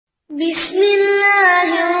بسم الله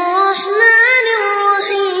الرحمن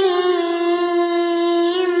الرحيم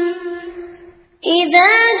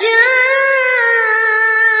إذا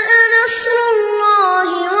جاء نصر الله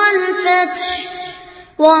والفتح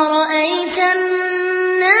ورأيت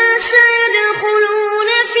الناس يدخلون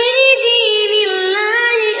في دين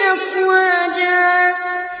الله أفواجا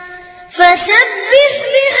فسبح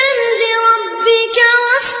بحمد ربك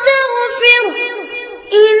واستغفره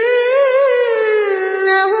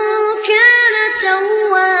إنه كان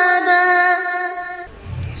توابا.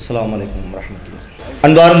 السلام عليكم ورحمة الله.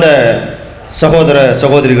 அன்பார்ந்த சகோதர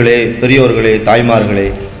சகோதரிகளே, பெரியோர்களே, தாய்மார்களே,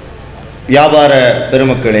 வியாபார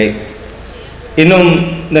பெருமக்களே, இன்னும்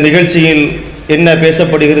இந்த நிகழ்ச்சியில் என்ன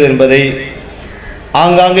பேசப்படுகிறது என்பதை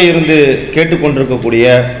ஆங்காங்கே இருந்து கேட்டுக்கொண்டிருக்கக்கூடிய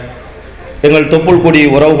எங்கள் தொப்புள் கொடி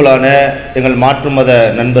உறவுகளான எங்கள் மாற்று மத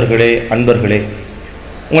நண்பர்களே, அன்பர்களே,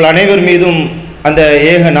 உங்கள் அனைவர் மீதும் அந்த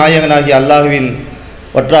ஏக நாயகனாகிய அல்லாஹ்வின்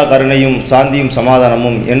வற்றா கருணையும் சாந்தியும்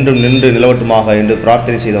சமாதானமும் என்றும் நின்று நிலவட்டுமாக என்று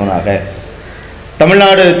பிரார்த்தனை செய்தவனாக,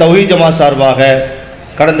 தமிழ்நாடு தௌஹீத் ஜமாத் சார்பாக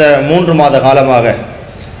கடந்த 3 மாத காலமாக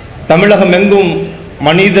தமிழகம் எங்கும்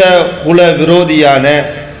மனித குல விரோதியான,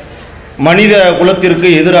 மனித குலத்திற்கு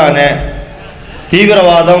எதிரான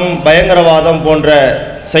தீவிரவாதம், பயங்கரவாதம் போன்ற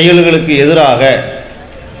செயல்களுக்கு எதிராக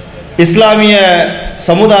இஸ்லாமிய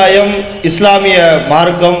சமுதாயம், இஸ்லாமிய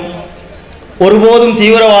மார்க்கம் ஒருபோதும்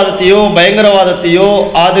தீவிரவாதத்தையோ பயங்கரவாதத்தையோ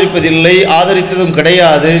ஆதரிப்பதில்லை, ஆதரித்ததும்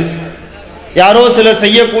கிடையாது. யாரோ சிலர்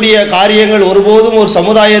செய்யக்கூடிய காரியங்கள் ஒருபோதும் ஒரு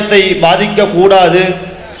சமுதாயத்தை பாதிக்கக்கூடாது.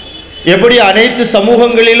 எப்படி அனைத்து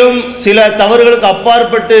சமூகங்களிலும் சில தவறுகளுக்கு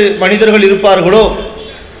அப்பாற்பட்டு மனிதர்கள் இருப்பார்களோ,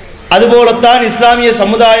 அதுபோலத்தான் இஸ்லாமிய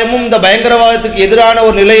சமுதாயமும் இந்த பயங்கரவாதத்துக்கு எதிரான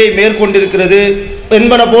ஒரு நிலையை மேற்கொண்டிருக்கிறது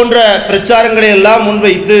என்பன போன்ற பிரச்சாரங்களை எல்லாம்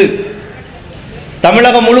முன்வைத்து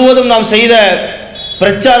தமிழகம் முழுவதும் நாம் செய்த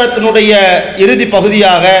பிரச்சாரத்தினுடைய இறுதி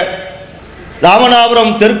பகுதியாக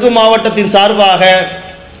ராமநாதபுரம் தெற்கு மாவட்டத்தின் சார்பாக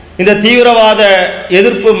இந்த தீவிரவாத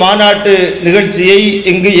எதிர்ப்பு மாநாட்டு நிகழ்ச்சியை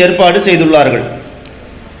இங்கு ஏற்பாடு செய்துள்ளார்கள்.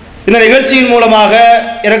 இந்த நிகழ்ச்சியின் மூலமாக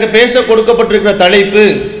எனக்கு பேச கொடுக்கப்பட்டிருக்கிற தலைப்பு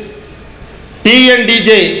Tntj,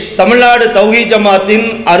 தமிழ்நாடு தௌஹீத் ஜமாத்தின்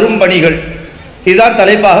அரும்பணிகள். இதுதான்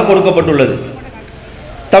தலைப்பாக கொடுக்கப்பட்டுள்ளது.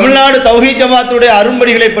 தமிழ்நாடு தௌஹீத் ஜமாத்துடைய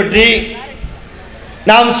அரும்பணிகளை பற்றி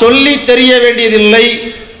நாம் சொல்லி தெரிய வேண்டியதில்லை.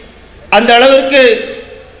 அந்த அளவிற்கு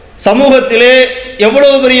சமூகத்திலே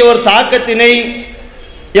எவ்வளவு பெரிய ஒரு தாக்கத்தினை,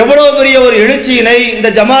 எவ்வளவு பெரிய ஒரு எழுச்சியினை இந்த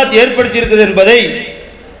ஜமாத் ஏற்படுத்தியிருக்கிறது என்பதை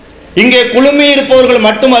இங்கே குழுமி இருப்பவர்கள்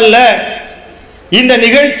மட்டுமல்ல, இந்த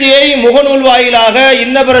நிகழ்ச்சியை முகநூல் வாயிலாக,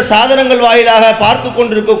 இன்னபிற சாதனங்கள் வாயிலாக பார்த்து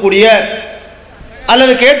கொண்டிருக்கக்கூடிய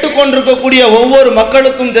அல்லது கேட்டுக்கொண்டிருக்கக்கூடிய ஒவ்வொரு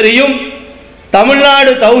மக்களுக்கும் தெரியும்.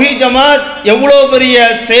 தமிழ்நாடு தௌஹீத் ஜமாத் எவ்வளோ பெரிய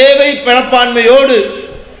சேவை மனப்பான்மையோடு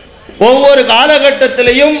ஒவ்வொரு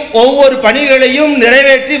காலகட்டத்திலையும் ஒவ்வொரு பணிகளையும்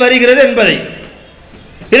நிறைவேற்றி வருகிறது என்பதை,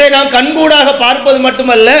 இதை நாம் கண்கூடாக பார்ப்பது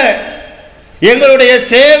மட்டுமல்ல, எங்களுடைய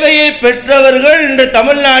சேவையை பெற்றவர்கள் இன்று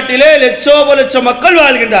தமிழ்நாட்டிலே லட்சோப லட்சம் மக்கள்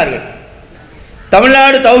வாழ்கின்றார்கள்.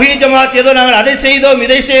 தமிழ்நாடு தௌஹீத் ஜமாத் ஏதோ நாங்கள் அதை செய்தோம்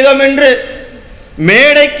இதை செய்தோம் என்று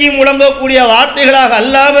மேடைக்கு முழங்கக்கூடிய வார்த்தைகளாக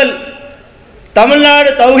அல்லாமல், தமிழ்நாடு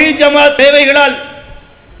தௌஹீத் ஜமாத் தேவைகளால்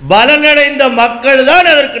பலனடைந்த மக்கள் தான்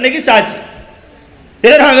அதற்கு இன்னைக்கு சாட்சி.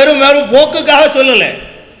 இதை நான் வெறும் போக்குக்காக சொல்லலை.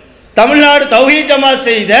 தமிழ்நாடு தௌஹீத் ஜமாத்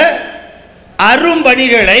செய்த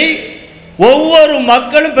அரும்பணிகளை ஒவ்வொரு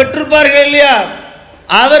மக்களும் பெற்றிருப்பார்கள் இல்லையா,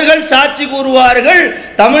 அவர்கள் சாட்சி கூறுவார்கள்.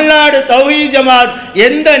 தமிழ்நாடு தௌஹீத் ஜமாத்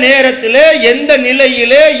எந்த நேரத்திலே, எந்த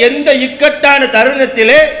நிலையிலே, எந்த இக்கட்டான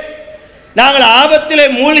தருணத்திலே, நாங்கள் ஆபத்திலே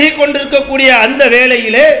மூழ்கி கொண்டிருக்கக்கூடிய அந்த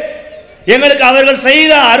வேளையிலே எங்களுக்கு அவர்கள்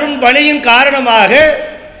செய்த அரும்பணியின் காரணமாக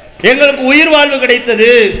எங்களுக்கு உயிர் வாழ்வு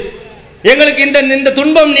கிடைத்தது, எங்களுக்கு இந்த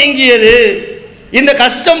துன்பம் நீங்கியது, இந்த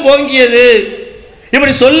கஷ்டம் போங்கியது,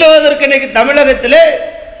 இப்படி சொல்லுவதற்கு இன்னைக்கு தமிழகத்திலே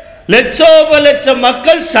லட்சோப லட்சம்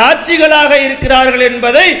மக்கள் சாட்சிகளாக இருக்கிறார்கள்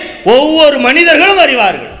என்பதை ஒவ்வொரு மனிதர்களும்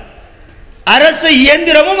அறிவார்கள். அரசு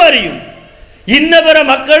இயந்திரமும் அறியும், இன்னபிற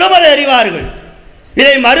மக்களும் அதை அறிவார்கள்.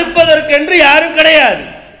 இதை மறுப்பதற்கென்று யாரும் கிடையாது.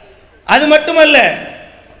 அது மட்டுமல்ல,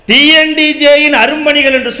 Tntjயின்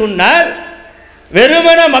அரும்பணிகள் என்று சொன்னால்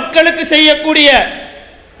வெறுமன மக்களுக்கு செய்யக்கூடிய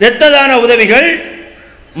இரத்த தான உதவிகள்,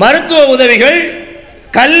 மருத்துவ உதவிகள்,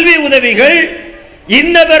 கல்வி உதவிகள்,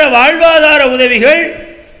 இன்னபிற வாழ்வாதார உதவிகள்,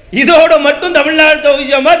 இதோடு மட்டும் தமிழ்நாடு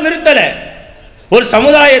தௌஹீத் ஜமாத் நிறுத்தல. ஒரு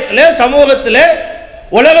சமுதாயத்தில், சமூகத்தில்,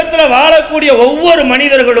 உலகத்தில் வாழக்கூடிய ஒவ்வொரு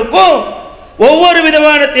மனிதர்களுக்கும் ஒவ்வொரு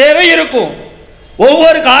விதமான தேவை இருக்கும்.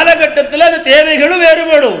 ஒவ்வொரு காலகட்டத்தில் அந்த தேவைகளும்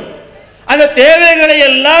வேறுபடும். அந்த தேவைகளை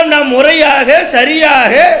எல்லாம் நாம் முறையாக,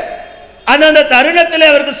 சரியாக அந்தந்த தருணத்தில்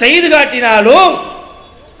அவர்கள் செய்து காட்டினாலும்,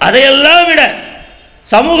 அதையெல்லாம் விட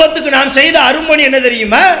சமூகத்துக்கு நாம் செய்த அரும்பணி என்ன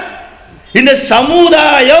தெரியுமா? இந்த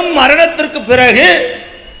சமுதாயம் மரணத்திற்கு பிறகு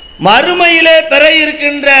மறுமையிலே பெற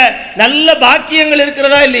இருக்கின்ற நல்ல பாக்கியங்கள்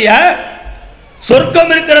இருக்கிறதா இல்லையா?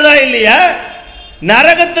 சொர்க்கம் இருக்கிறதா இல்லையா?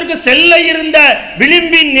 நரகத்திற்கு செல்ல இருந்த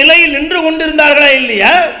விளிம்பின் நிலையில் நின்று கொண்டிருந்தார்களா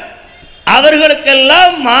இல்லையா?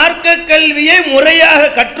 அவர்களுக்கெல்லாம் மார்க்க கல்வியை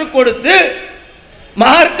முறையாக கற்றுக் கொடுத்து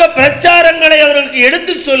மார்க்க பிரச்சாரங்களை அவர்களுக்கு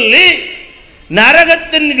எடுத்து சொல்லி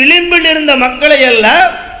நரகத்தின் விளிம்பில் இருந்த மக்களை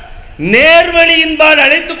எல்லாம் நேர்வழியின்பால்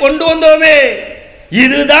அழைத்து கொண்டு வந்தோமே.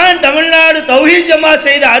 இதுதான் தமிழ்நாடு தௌஹீத் ஜமாத்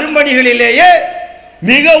செய்த அரும்பணிகளிலேயே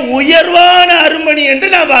மிக உயர்வான அரும்பணி என்று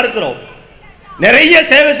நாம் பார்க்கிறோம். நிறைய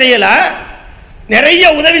சேவை செய்யலாம், நிறைய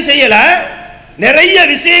உதவி செய்யலாம், நிறைய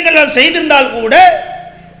விஷயங்கள் நாம் செய்திருந்தால் கூட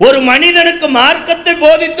ஒரு மனிதனுக்கு மார்க்கத்தை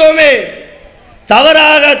போதித்தோமே.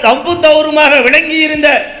 தவறாக தப்பு தவறுமாக விளங்கி இருந்த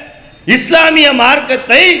இஸ்லாமிய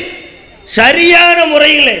மார்க்கத்தை சரியான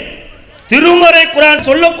முறையிலே திருமறை குர்ஆன்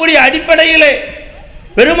சொல்லக்கூடிய அடிப்படையிலே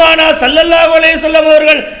பெருமானார் ஸல்லல்லாஹு அலைஹி வஸல்லம்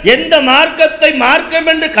அவர்கள் எந்த மார்க்கத்தை மார்க்கம்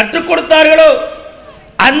என்று கற்றுக் கொடுத்தார்களோ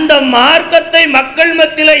அந்த மார்க்கத்தை மக்கள்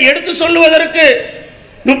மத்தியிலே எடுத்து சொல்லுவதற்கு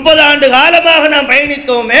 30 ஆண்டு காலமாக நாம்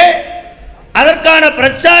பயணித்தோமே. அதற்கான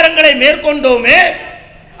பிரச்சாரங்களை மேற்கொண்டோமே.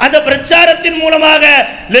 அந்த பிரச்சாரத்தின் மூலமாக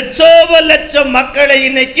லட்சோப லட்சம் மக்களை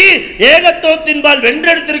இன்னைக்கு ஏகத்துவத்தின்பால்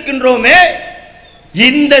வென்றெடுத்திருக்கின்றோமே.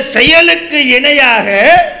 இந்த செயலுக்கு இணையாக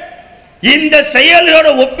இந்த செயலோட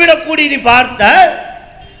ஒப்பிடக்கூடிய நீ பார்த்த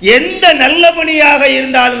எந்த நல்ல பணியாக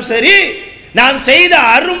இருந்தாலும் சரி, நாம் செய்த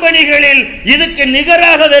அரும்பணிகளில் இதுக்கு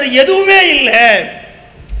நிகராக வேறு எதுவுமே இல்லை.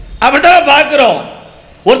 அப்படித்தான் பார்க்கிறோம்.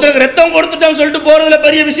 ஒருத்தருக்கு ரத்தம் கொடுத்துட்டோம் சொல்லிட்டு போறதுல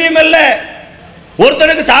பெரிய விஷயம் அல்ல.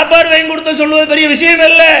 ஒருத்தனுக்கு சாப்பாடு வாங்கி கொடுத்த சொல்வது பெரிய விஷயம்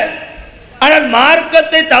அல்ல. ஆனால்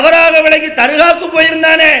மார்க்கத்தை தவறாக விலகி தர்காவுக்கு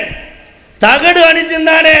போயிருந்தானே, தகடு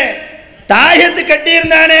அணிச்சிருந்தானே, தாயத்து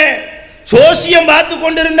கட்டியிருந்தானே, சோசியம் பார்த்து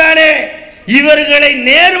கொண்டிருந்தானே, இவர்களை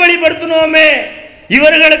நேர்வழிப்படுத்தினோமே,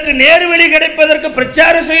 இவர்களுக்கு நேர்வழி கிடைப்பதற்கு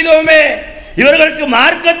பிரச்சாரம் செய்தோமே, இவர்களுக்கு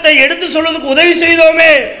மார்க்கத்தை எடுத்து சொல்வதற்கு உதவி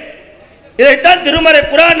செய்தோமே. இதைத்தான் திருமறை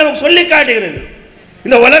குர்ஆன் நமக்கு சொல்லி காட்டுகிறது.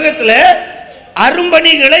 இந்த உலகத்தில்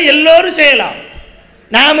அரும்பணிகளை எல்லோரும் செய்யலாம்.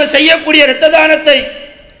 நாம செய்யக்கூடிய இரத்த தானத்தை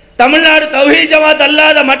தமிழ்நாடு தௌஹீத் ஜமாத்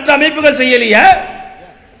அல்லாத மற்ற அமைப்புகள் செய்யலையா?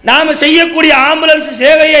 நாம செய்யக்கூடிய ஆம்புலன்ஸ்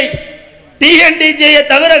சேவையை TNTJ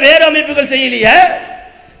தவிர வேறு அமைப்புகள் செய்யலையா?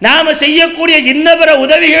 நாம செய்யக்கூடிய இன்னபிற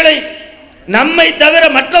உதவிகளை நம்மை தவிர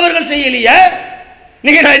மற்றவர்கள் செய்யலையா?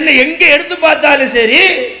 நீங்க எங்க எடுத்து பார்த்தாலும் சரி,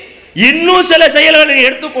 இன்னும் சில செயல்களை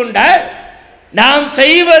எடுத்துக்கொண்ட நாம்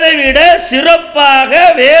செய்வதை விட சிறப்பாக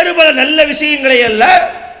வேறு பல நல்ல விஷயங்களை எல்லாம்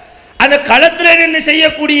அந்த களத்தில் நின்று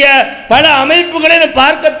செய்யக்கூடிய பல அமைப்புகளை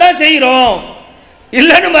பார்க்கத்தான் செய்கிறோம்.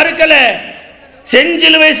 இல்லைன்னு மறுக்கல.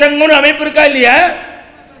 செஞ்சிலுவை சங்கம்னு அமைப்பு இருக்கா இல்லையா?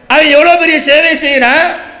 அவன் எவ்வளோ பெரிய சேவை செய்யறான்.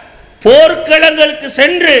 போர்க்களங்களுக்கு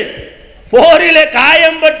சென்று போரிலே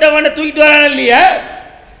காயம்பட்டவனை தூக்கிட்டு வரான் இல்லையா?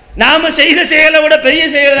 நாம செய்த செயலை விட பெரிய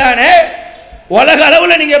செயல் தானே. உலக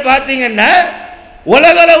அளவில் நீங்க பார்த்தீங்கன்னா,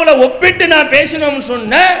 உலக அளவில் ஒப்பிட்டு நான் பேசணும்னு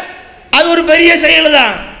சொன்ன அது ஒரு பெரிய செயல்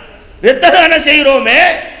தான். இரத்த தானம் செய்கிறோமே,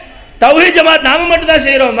 தௌஹீத் ஜமாத் நாம மட்டும் தான்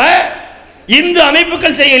செய்கிறோமா? இந்து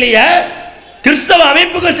அமைப்புகள் செய்யலையா? கிறிஸ்தவ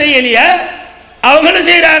அமைப்புகள் செய்யலையா? அவங்களும்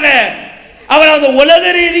செய்கிறாங்க. அவன் அந்த உலக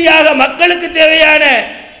ரீதியாக மக்களுக்கு தேவையான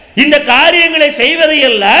இந்த காரியங்களை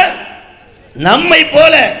செய்வதையெல்லாம் நம்மை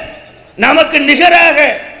போல நமக்கு நிகராக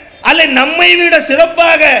அல்ல நம்மை விட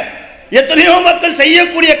சிறப்பாக எத்தனையோ மக்கள்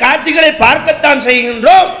செய்யக்கூடிய காட்சிகளை பார்க்கத்தான்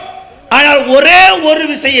செய்கின்றோம். ஆனால் ஒரே ஒரு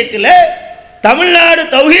விஷயத்தில் தமிழ்நாடு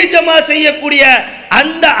தௌஹீத் ஜமாத் செய்யக்கூடிய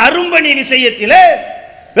அந்த அரும்பணி விஷயத்தில்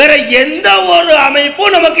வேற எந்த ஒரு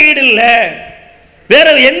அமைப்பும் நமக்கு ஈடு இல்லை. வேற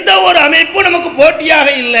எந்த ஒரு அமைப்பும் நமக்கு போட்டியாக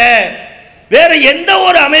இல்லை. வேற எந்த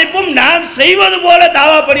ஒரு அமைப்பும் நாம் செய்வது போல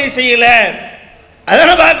தாவா பணி செய்யல.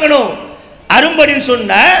 அதெல்லாம் பார்க்கணும். அரும்பணின்னு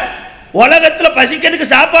சொன்ன உலகத்தில்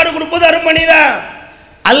பசிக்கிறதுக்கு சாப்பாடு கொடுப்பது அரும்பணி தான்.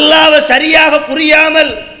 அல்லாஹ்வை சரியாக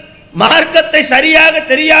புரியாமல், மார்க்கத்தை சரியாக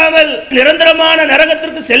தெரியாமல் நிரந்தரமான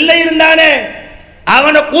நரகத்திற்கு செல்ல இருந்தானே,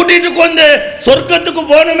 அவனை கூட்டிட்டு கொண்டு சொர்க்கத்துக்கு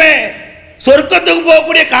போகணுமே, சொர்க்கத்துக்கு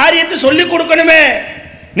போகக்கூடிய காரியத்தை சொல்லி கொடுக்கணுமே.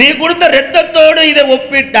 நீ கொடுத்த இரத்தத்தோடு இதை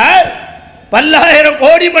ஒப்பிட்டால் 10,000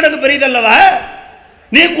 கோடி மடங்கு பெரியதல்லவா?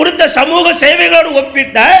 நீ கொடுத்த சமூக சேவைகளோடு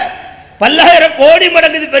ஒப்பிட்ட 10,000 கோடி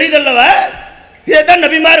மடங்கு இது பெரியதல்லவா? இதைத்தான்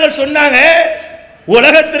நபிமார்கள் சொன்னாங்க.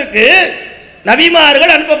 உலகத்திற்கு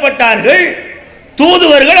நபிமார்கள் அனுப்பப்பட்டார்கள்,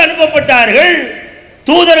 தூதுவர்கள் அனுப்பப்பட்டார்கள்.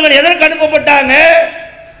 தூதர்கள் எதற்கு அனுப்பப்பட்டாங்க?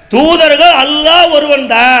 தூதர்கள் அல்லாஹ் ஒருவன்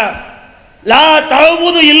தான், லா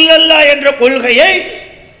தஅபுது இல்லல்லாஹ் என்ற கொள்கையை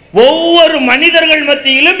ஒவ்வொரு மனிதர்கள்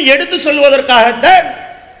மத்தியிலும் எடுத்து சொல்வதற்காகத்தான்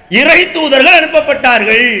இறை தூதர்கள்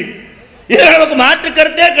அனுப்பப்பட்டார்கள். இதில் நமக்கு மாற்று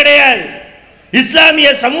கருத்தே கிடையாது. இஸ்லாமிய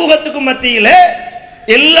சமூகத்துக்கு மத்தியில்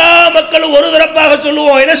எல்லா மக்களும் ஒரு தரப்பாக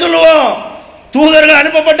சொல்லுவோம். என்ன சொல்லுவோம்? தூதர்கள்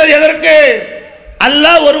அனுப்பப்பட்டது எதற்கு?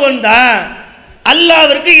 அல்லாஹ் ஒருவன் தான்.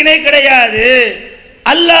 அல்லாஹ்விற்கு இணை கிடையாது,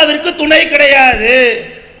 அல்லாஹ்விற்கு துணை கிடையாது,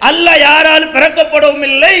 அல்லாஹ் யாராலும் பிறக்கப்படவும்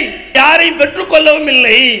இல்லை, யாரையும் பெற்றுக்கொள்ளவும்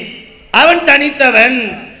இல்லை, அவன் தனித்தவன்,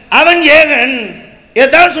 அவன் ஏகன்.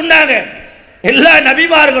 இதான் சொன்னாங்க. எல்லா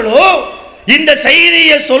நபிமார்களும் இந்த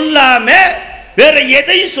செய்தியை சொல்லாம வேற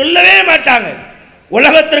எதையும் சொல்லவே மாட்டாங்க.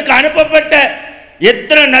 உலகத்திற்கு அனுப்பப்பட்ட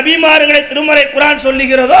எத்தனை நபிமார்களை திருமறை குர்ஆன்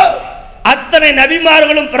சொல்லுகிறதோ அத்தனை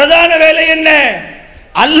நபிமார்களும் பிரதான வேலை என்ன?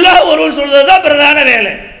 அல்லாஹ் ஒருவன் சொல்றதுதான் பிரதான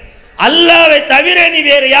வேலை. அல்லாஹ்வை தவிர நீ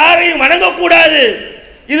வேற யாரையும் வணங்கக்கூடாது,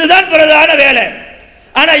 இதுதான் பிரதான வேலை.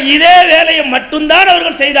 ஆனா இதே வேலையை மட்டும்தான்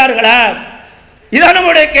அவர்கள் செய்தார்களா? இதான்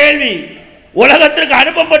நம்முடைய கேள்வி. உலகத்திற்கு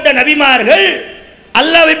அனுப்பப்பட்ட நபிமார்கள்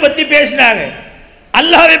அல்லாஹ்வை பற்றி பேசினாங்க,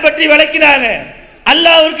 அல்லாஹ்வை பற்றி விளக்கினாங்க,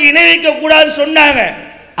 அல்லாஹ்விற்கு இணை வைக்க கூடாதுன்னு சொன்னாங்க.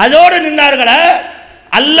 அதோடு நின்றார்களா?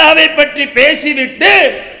 அல்லாஹ்வை பற்றி பேசிவிட்டு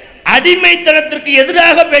அடிமைத்தனத்திற்கு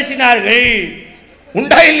எதிராக பேசினார்கள்.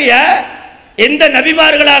 உண்டா இல்லையா? எந்த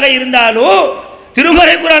நபிமார்களாக இருந்தாலும்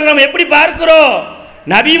திருமறை குர்ஆன் நாம் எப்படி பார்க்கிறோம்?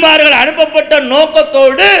 நபிமார்கள் அனுப்பப்பட்ட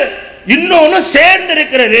நோக்கத்தோடு இன்னொன்று சேர்ந்து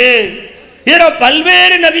இருக்கிறது. இதனால்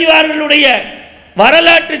பல்வேறு நபிமார்களுடைய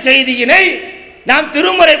வரலாற்று செய்தியினை நாம்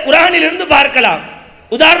திருமறை குர்ஆனில் இருந்து பார்க்கலாம்.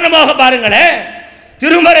 உதாரணமாக பாருங்களேன்,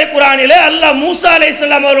 திருமறை குர்ஆனிலே அல்லாஹ் மூசா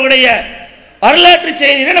அலைஹிஸ்ஸலாம் அவர்களுடைய வரலாற்று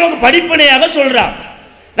செய்தியை நமக்கு படிப்பனையாக சொல்றான்.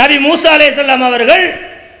 நபி மூசா அலைஹிஸ்ஸலாம் அவர்கள்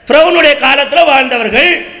ஃபிரௌனுடைய காலத்தில்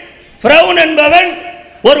வாழ்ந்தவர்கள். ஃபிரௌன் என்பவன்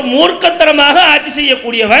ஒரு மூர்க்கத்தனமாக ஆட்சி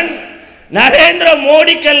செய்யக்கூடியவன், நரேந்திர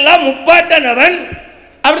மோடிக்கெல்லாம் முப்பாட்டனவன்.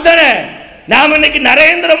 அப்படித்தானே? நாம் இன்னைக்கு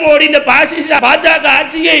நரேந்திர மோடி இந்த பாஜக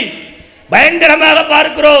ஆட்சியை பயங்கரமாக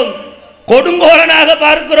பார்க்கிறோம், கொடுங்கோலனாக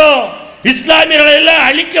பார்க்கிறோம், இஸ்லாமியர்களை எல்லாம்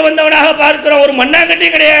அழிக்க வந்தவனாக பார்க்கிறோம். ஒரு மண்ணாங்கட்டி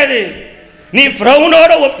கிடையாது. நீ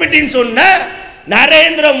ஃபிரௌனோட ஒப்பிட்டின்னு சொன்ன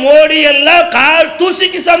நரேந்திர மோடி எல்லாம் கால்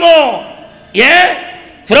தூசிக்கு சமம். ஏன்?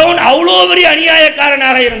 ஃபிரௌன் அவ்வளோ பெரிய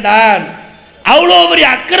அநியாயக்காரனாக இருந்தான், அவ்வளோ பெரிய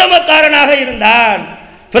அக்கிரமக்காரனாக இருந்தான்.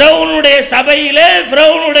 ஃபிரௌனுடைய சபையிலே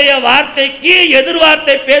ஃபிரௌனுடைய வார்த்தைக்கு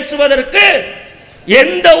எதிர்வார்த்தை பேசுவதற்கு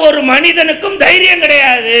எந்த ஒரு மனிதனுக்கும் தைரியம்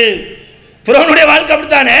கிடையாது. ஃபிரௌனுடைய வாழ்க்கை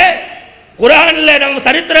அப்படித்தானே? குர்ஆனில் நம்ம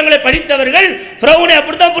சரித்திரங்களை படித்தவர்கள் ஃபிரௌனை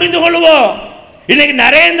அப்படித்தான் புரிந்து கொள்வோம். இன்னைக்கு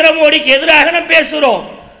நரேந்திர மோடிக்கு எதிராக நம்ம பேசுகிறோம்,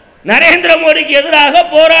 நரேந்திர மோடிக்கு எதிராக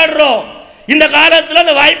போராடுறோம். இந்த காலத்தில்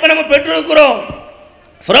அந்த வாய்ப்பை நம்ம பெற்றிருக்கிறோம்.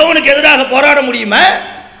 ஃபிரௌனுக்கு எதிராக போராட முடியுமா?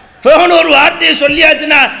 ஃபிரௌன் ஒரு வார்த்தையை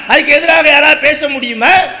சொல்லியாச்சுன்னா அதுக்கு எதிராக யாராவது பேச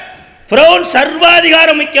முடியுமா? ஃபிரௌன்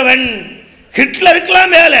சர்வாதிகாரம் மிக்கவன்,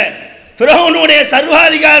 ஹிட்லருக்கெல்லாம் மேலே. ஃபிரௌனுடைய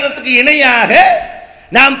சர்வாதிகாரத்துக்கு இணையாக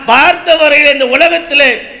நாம் பார்த்த வரையில் இந்த உலகத்தில்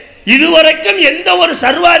இதுவரைக்கும் எந்த ஒரு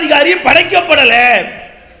சர்வாதிகாரியும் படைக்கப்படலை.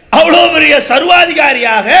 அவ்வளோ பெரிய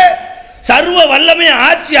சர்வாதிகாரியாக சர்வ வல்லமை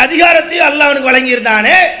ஆட்சி அதிகாரத்தையும் அல்லாஹ் அவனுக்கு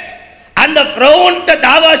வழங்கியிருந்தானே. அந்த ஃபிரௌன்ட்ட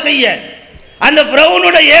தாவா செய்ய, அந்த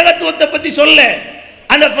ஃபிரௌனோட ஏகத்துவத்தை பற்றி சொல்ல,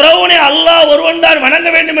 அந்த ஃபிரௌனை அல்லாஹ் ஒருவன் தான் வணங்க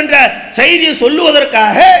வேண்டும் என்ற செய்தியை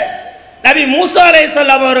சொல்லுவதற்காக நபி மூசா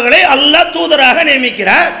அலைஹிஸ்ஸலாம் அவர்களை அல்லாஹ் தூதராக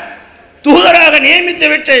நியமிக்கிறார். தூதராக நியமித்து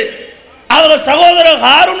விட்டு அவர் சகோதரர்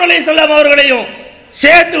ஹாரூன் அலைஹிஸ்ஸலாம் அவர்களையும்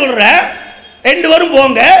சேர்த்து விடுற, ரெண்டு பேரும்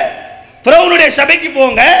போங்க, ஃபிரௌனுடைய சபைக்கு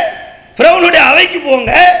போங்க, ஃபிரௌனுடைய அவைக்கு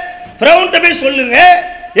போங்க, ஃபிரௌன்ட்ட போய் சொல்லுங்க.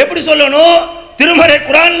 எப்படி சொல்லணும்? திருமறை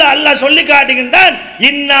குர்ஆன்ல அல்லாஹ் சொல்லி காட்டுகின்றான்,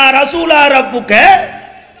 இன்னா ரசூலா ரப்புக்க,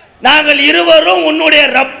 நாங்கள் இருவரும் உன்னுடைய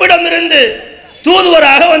ரப்பிடமிருந்து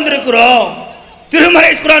தூதுவராக வந்திருக்கிறோம்.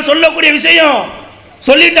 திருமறை குர்ஆன் சொல்லக்கூடிய விஷயம்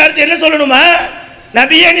சொல்லிட்டு என்ன சொல்லணுமா?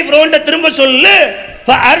 நபியே நீ ஃபிரௌன்ட்ட திரும்ப சொல்லு,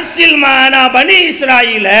 ஃபஅர்சில் மானா பனி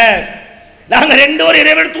இஸ்ராயீல, நாங்கள் ரெண்டு பேரும்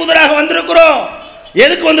இறைவன் தூதராக வந்திருக்கிறோம்.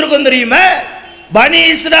 எதுக்கு வந்திருக்கோம் தெரியுமா? பனி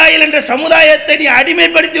இஸ்ராயேல் என்ற சமுதாயத்தை நீ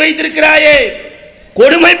அடிமைப்படுத்தி வைத்திருக்கிறாயே,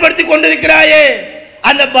 கொடுமைப்படுத்தி கொண்டிருக்கிறாயே,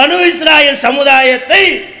 அந்த பனு இஸ்ராயேல் சமுதாயத்தை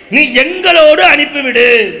நீ எங்களோடு அனுப்பிவிடு.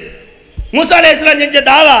 மூசா அலைஹிஸ்ஸலாம் செஞ்ச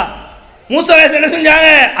தாவா. மூசா அலைஹிஸ்ஸலாம் என்ன செஞ்சாங்க?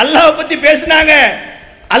 அல்லாஹ்வை பற்றி பேசினாங்க,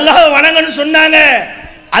 அல்லாஹ்வை வணங்கன்னு சொன்னாங்க,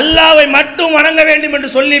 அல்லாஹ்வை மட்டும் வணங்க வேண்டும்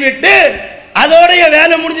என்று சொல்லிவிட்டு அதோடைய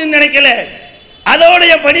வேலை முடிஞ்சதுன்னு நினைக்கல,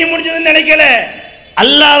 அதோடைய பணி முடிஞ்சதுன்னு நினைக்கல.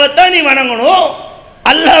 அல்லாஹ்வை தான் நீ வணங்கணும்,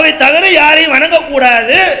 அல்லாஹ்வை தவிர யாரையும்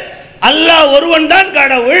வணங்கக்கூடாது, அல்லாஹ் ஒருவன் தான்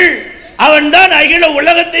கடவுள், அவன் தான் அகில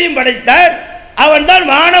உலகத்தையும் படைத்தான், அவன் தான்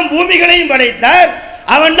வானம் பூமிகளையும் படைத்தான்,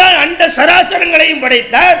 அவன் தான் அண்ட சராசரங்களையும்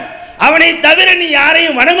படைத்தான், அவனை தவிர நீ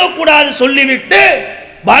யாரையும் வணங்கக்கூடாது சொல்லிவிட்டு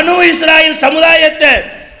பனு இஸ்ராயேல் சமுதாயத்தை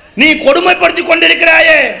நீ கொடுமைப்படுத்தி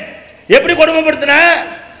கொண்டிருக்கிறாயே. எப்படி கொடுமைப்படுத்தின?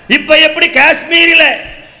 இப்ப எப்படி காஷ்மீரில்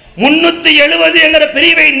 370 என்கிற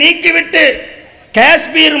பிரிவை நீக்கிவிட்டு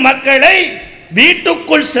காஷ்மீர் மக்களை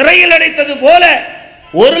வீட்டுக்குள் சிறையில் அடைத்தது போல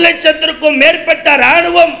 1,00,000க்கும் மேற்பட்ட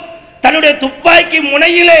ராணுவம் தன்னுடைய துப்பாக்கி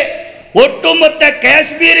முனையிலே ஒட்டுமொத்த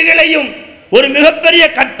காஷ்மீர்களையும் ஒரு மிகப்பெரிய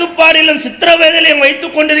கட்டுப்பாடிலும் சித்திரவேதையிலும்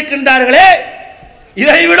வைத்துக் கொண்டிருக்கின்றார்களே.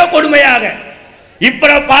 இதைவிட கொடுமையாக இப்ப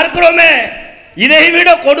நான் பார்க்கிறோமே, இதை விட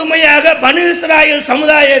கொடுமையாக பனு இஸ்ராயேல்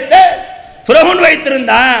சமுதாயத்தை ஃபிரௌன்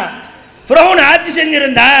வைத்திருந்தான், ஃபிரௌன் ஆட்சி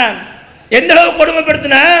செஞ்சிருந்தான். எந்த அளவு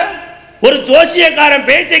கொடுமைப்படுத்தின, ஒரு ஜோசியக்காரன்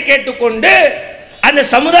பேச்சை கேட்டுக்கொண்டு அந்த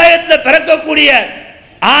சமுதாயத்தில் பிறக்கக்கூடிய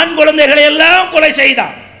ஆண் குழந்தைகளை எல்லாம் கொலை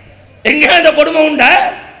செய்தான். எங்கே அந்த கொடுமை உண்டா?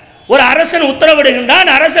 ஒரு அரசன் உத்தரவிடுகின்றான்,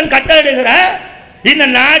 அரசன் கட்டளையிடுகிறான், இந்த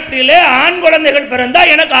நாட்டிலே ஆண் குழந்தைகள் பிறந்தா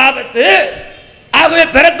எனக்கு ஆபத்து, ஆகவே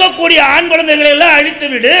பிறக்கக்கூடிய ஆண் குழந்தைகளை எல்லாம் அழித்து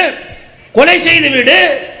விடு, கொலை செய்து விடு.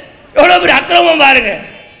 எவ்வளவு பெரிய அக்கிரமம் பாருங்க,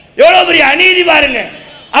 எவ்வளவு பெரிய அநீதி பாருங்க.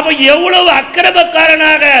 அப்ப எவ்வளவு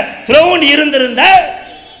அக்கிரமக்காரனாக ஃபிரௌன் இருந்திருந்த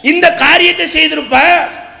இந்த காரியத்தை செய்திருப்ப,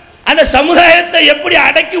 அந்த சமுதாயத்தை எப்படி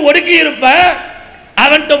அடக்கி ஒடுக்கி இருப்ப.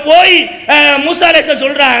 அவன்கிட்ட போய் மூசா அலைஹிஸ்ஸலாம்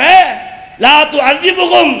சொல்றாங்க, லா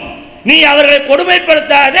துஅதிபுகும், நீ அவர்களை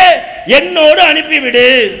கொடுமைப்படுத்தாத, என்னோடு அனுப்பிவிடு.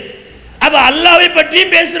 அப்ப அல்லாஹ்வை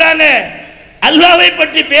பற்றியும் பேசுறாங்க. அல்லாஹ்வை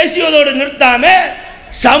பற்றி பேசியதோடு நிறுத்தாம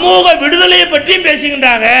சமூக விடுதலையை பற்றியும்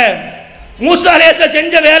பேசுகின்றாங்க. மூசா அலைஹிஸ்ஸலாம்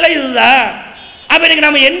செஞ்ச வேலை இதுதான். அப்ப இன்னைக்கு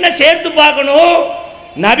நம்ம என்ன சேர்த்து பார்க்கணும்?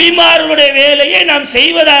 நபிமார்களுடைய வேலையை நாம்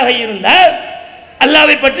செய்வதாக இருந்தால்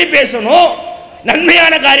அல்லாஹ்வை பற்றி பேசணும்,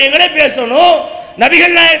 நன்மையான காரியங்களை பேசணும்,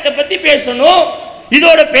 நபிகள் நாயகத்தை பற்றி பேசணும்.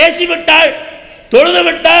 இதோட பேசிவிட்டால், தொழுது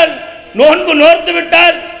விட்டால், நோன்பு நோர்த்து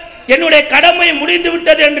விட்டால் என்னுடைய கடமை முடிந்து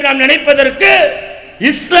விட்டது என்று நாம் நினைப்பதற்கு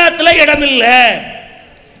இஸ்லாத்தில் இடமில்லை.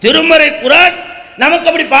 திருமறை குர்ஆன் நமக்கு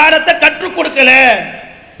அப்படி பாடத்தை கற்றுக் கொடுக்கல.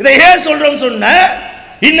 இதை ஏன் சொல்றோம் சொன்ன,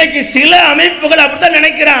 இன்னைக்கு சில அமைப்புகள் அப்படித்தான்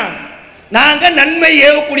நினைக்கிறான். நாங்கள் நன்மை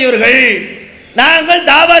ஏவக்கூடியவர்கள், நாங்கள்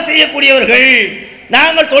தாவா செய்யக்கூடியவர்கள்,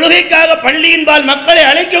 நாங்கள் தொழுகைக்காக பள்ளியின்பால் மக்களை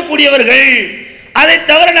அழைக்கக்கூடியவர்கள், அதை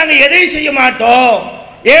தவிர நாங்கள் எதை செய்ய மாட்டோம்,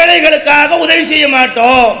 ஏழைகளுக்காக உதவி செய்ய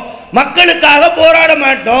மாட்டோம், மக்களுக்காக போராட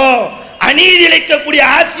மாட்டோம், அநீதி இழைக்கக்கூடிய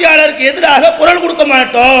ஆட்சியாளருக்கு எதிராக குரல் கொடுக்க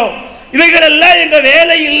மாட்டோம், இவைகளெல்லாம் எங்க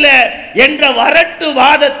வேலை இல்லை என்ற வரட்டு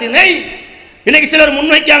வாதத்தினை இன்னைக்கு சிலர்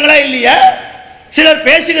முன்வைக்காங்களா இல்லையா? சிலர்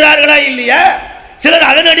பேசுகிறார்களா இல்லையா? சிலர்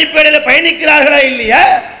அதன் அடிப்படையில் பயணிக்கிறார்களா இல்லையா?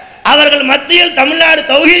 அவர்கள் மத்தியில் தமிழ்நாடு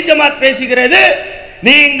தௌஹீத் ஜமாத் பேசுகிறது,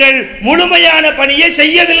 நீங்கள் முழுமையான பணியை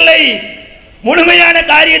செய்யவில்லை, முழுமையான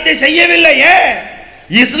காரியத்தை செய்யவில்லையே.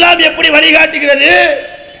 இஸ்லாம் எப்படி வழிகாட்டுகிறது?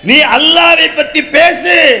 நீ அல்லாஹ்வை பத்தி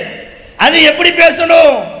பேசு. அது எப்படி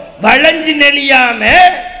பேசணும்? வளைஞ்சி நெளியாம,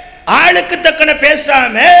 ஆளுக்கு தக்கன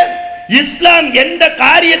பேசாம, இஸ்லாம் எந்த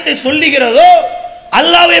காரியத்தை சொல்லுகிறதோ,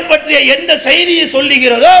 அல்லாஹ்வை பற்றிய எந்த செய்தியை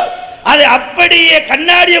சொல்லுகிறதோ அதை அப்படியே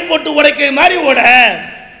கண்ணாடியை போட்டு உடைக்கிற மாதிரி ஓட.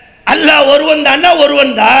 அல்லாஹ் ஒருவன் தான்,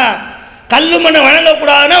 ஒருவன் தான். கல்லு மண்ணை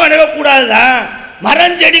வணங்கக்கூடாதுன்னா வணங்கக்கூடாதுதான்.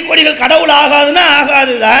 மரம் செடி கொடிகள் கடவுள் ஆகாதுன்னா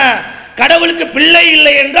ஆகாதுதான். கடவுளுக்கு பிள்ளை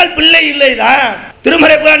இல்லை என்றால் பிள்ளை இல்லை தான்.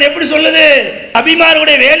 திருமறை குர்ஆன் எப்படி சொல்லுது?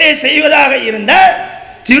 அபிமாருடைய வேலையை செய்வதாக இருந்த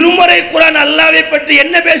திருமறை குர்ஆன் அல்லாஹ்வை பற்றி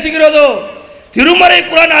என்ன பேசுகிறதோ, திருமறை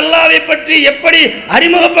குர்ஆன் அல்லாஹ்வை பற்றி எப்படி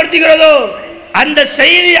அறிமுகப்படுத்துகிறதோ அந்த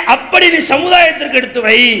செய்தி அப்படி நீ சமுதாயத்திற்கு எடுத்து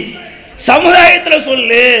வை, சமுதாயத்தில்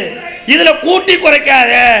சொல்லு, இதுல கூட்டி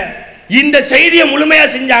குறைக்காத. இந்த செய்தியை முழுமையா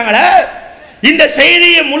செஞ்சாங்களா? இந்த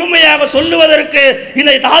செய்தியை முழுமையாக சொல்லுவதற்கு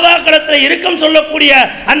இந்த தாவாக்களத்தில் இறுக்கம் சொல்லக்கூடிய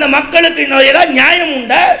அந்த மக்களுக்கு ஏதாவது நியாயம்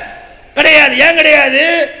உண்டா? கிடையாது. ஏன் கிடையாது?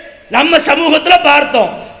 நம்ம சமூகத்தில்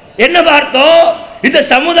பார்த்தோம். என்ன பார்த்தோம்? இந்த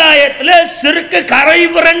சமுதாயத்தில் சிறுக்கு கரை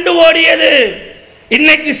புரண்டு ஓடியது.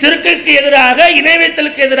 இன்னைக்கு சிறுக்குக்கு எதிராக, இணை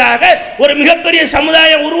வைத்தலுக்கு எதிராக ஒரு மிகப்பெரிய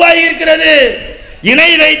சமுதாயம் உருவாகி இருக்கிறது.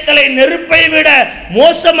 இணை வைத்தலை நெருப்பை விட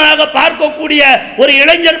மோசமாக பார்க்கக்கூடிய ஒரு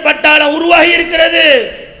இளைஞர் பட்டாளம் உருவாகி இருக்கிறது.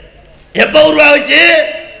 எப்ப உருவாச்சு?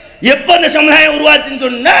 எப்ப இந்த சமுதாயம் உருவாச்சுன்னு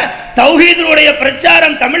சொன்னா, தௌஹீதினுடைய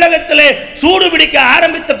பிரச்சாரம் தமிழகத்திலே சூடு பிடிக்க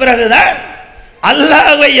ஆரம்பித்த பிறகுதான்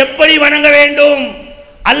அல்லாஹ்வை எப்படி வணங்க வேண்டும்,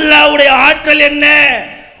 அல்லாஹ்வுடைய ஆற்றல் என்ன,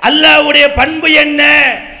 அல்லாஹ்வுடைய பண்பு என்ன,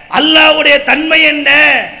 அல்லாஹ்வுடைய தன்மை என்ன,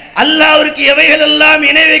 அல்லாஹ்விற்கு எவைகள் எல்லாம்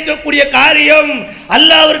இணை வைக்கக்கூடிய காரியம்,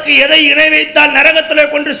 அல்லாஹ்விற்கு எதை இணை வைத்தால்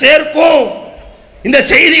நரகத்தில் கொண்டு சேர்க்கும், இந்த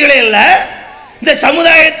செய்திகளை எல்லாம் இந்த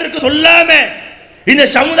சமுதாயத்திற்கு சொல்லாம இந்த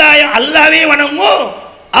சமுதாயம் அல்லாஹ்வையும் வணங்கும்,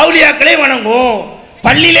 அவுலியாக்களை வணங்கும்,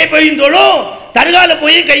 பள்ளியிலே போய் தொழும், தர்கால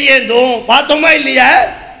போய் கையேந்தும். பார்த்தோமா இல்லையா?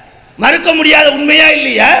 மறுக்க முடியாத உண்மையா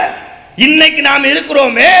இல்லையா? இன்னைக்கு நாம்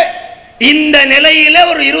இருக்கிறோமே இந்த நிலையில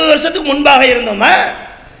ஒரு 20 வருஷத்துக்கு முன்பாக இருந்தோமா?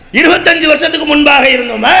 25 வருஷத்துக்கு முன்பாக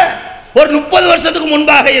இருந்தோமா? ஒரு 30 வருஷத்துக்கு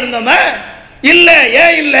முன்பாக இருந்தோமா? இல்ல.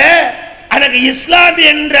 ஏன் இல்ல? எனக்கு இஸ்லாம்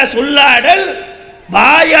என்ற சொல்லாடல்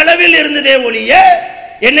வாயளவில் இருந்ததே ஒழிய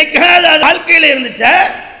என்னைக்காவது அது வாழ்க்கையில இருந்துச்சா?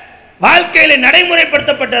 வாழ்க்கையில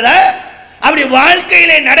நடைமுறைப்படுத்தப்பட்டதா? அப்படி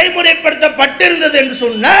வாழ்க்கையில நடைமுறைப்படுத்தப்பட்டிருந்தது என்று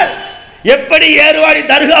சொன்னால் எப்படி ஏர்வாடி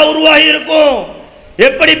தர்கா உருவாகி இருக்கும்,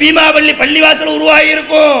 எப்படி பீமாவல்லி பள்ளிவாசல் உருவாகி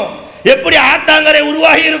இருக்கும், எப்படி ஆட்டாங்கரை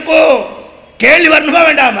உருவாகி இருக்கும்? கேள்வி வரணுமா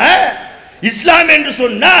வேண்டாமா? இஸ்லாம் என்று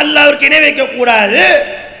சொன்னால் அல்லாஹ்விற்கு இணை வைக்க கூடாது.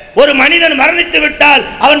 ஒரு மனிதன் மரணித்து விட்டால்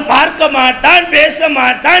அவன் பார்க்க மாட்டான், பேச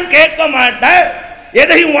மாட்டான், கேட்க மாட்டான்,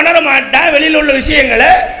 எதையும் உணர மாட்டான், வெளியில் உள்ள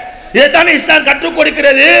விஷயங்களை. இதைத்தானே இஸ்லாம் கற்றுக்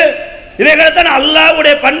கொடுக்கிறது. இவைகளை தான்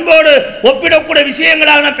அல்லாஹ்வுடைய பண்போடு ஒப்பிடக்கூடிய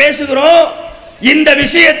விஷயங்களாக நாம் பேசுகிறோம். இந்த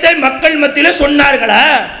விஷயத்தை மக்கள் மத்தியில் சொன்னார்களா?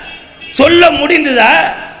 சொல்ல முடிந்ததா?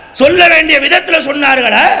 சொல்ல வேண்டிய விதத்தில்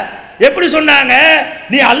சொன்னார்களா? எப்படி சொன்னாங்க?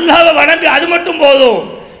 நீ அல்லாஹ்வை வணங்கு, அது மட்டும் போதும்.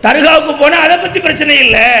 தர்காவுக்கு போனா அதை பத்தி பிரச்சனை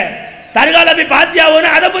இல்லை, தர்கால போய் பாத்தியாவோன்னு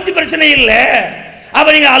அதை பத்தி பிரச்சனை இல்லை. அப்ப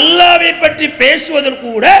நீங்க அல்லாஹ்வை பற்றி பேசுவதற்கு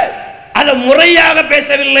கூட அதை முறையாக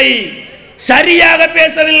பேசவில்லை, சரியாக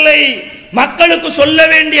பேசவில்லை, மக்களுக்கு சொல்ல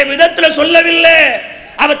வேண்டிய விதத்தில் சொல்லவில்லை.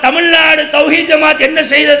 அவ தமிழ்நாடு தௌஹீத் ஜமாத் என்ன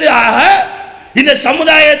செய்தது? ஆக இந்த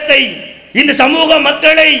சமுதாயத்தை, இந்த சமூக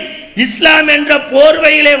மக்களை இஸ்லாம் என்ற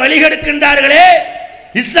போர்வையிலே வழிகெடுக்கின்றார்களே,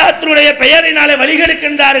 இஸ்லாத்தினுடைய பெயரினாலே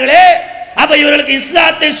வழிகெடுக்கின்றார்களே. அப்ப இவர்களுக்கு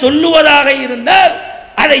இஸ்லாத்தை சொல்லுவதாக இருந்தால்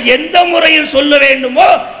அதை எந்த முறையில் சொல்ல வேண்டுமோ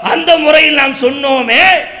அந்த முறையில் நாம் சொன்னோமே.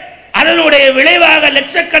 அதனுடைய விளைவாக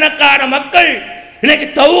லட்சக்கணக்கான மக்கள் இன்னைக்கு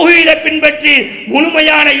தௌஹீதை பின்பற்றி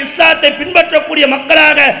முழுமையான இஸ்லாத்தை பின்பற்றக்கூடிய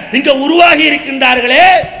மக்களாக இங்க உருவாகி இருக்கின்றார்களே.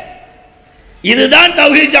 இதுதான்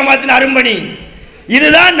தௌஹீத் ஜமாத்தின் அரும்பணி,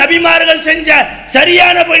 இதுதான் நபிமார்கள் செஞ்ச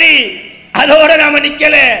சரியான பணி. அதோட நாம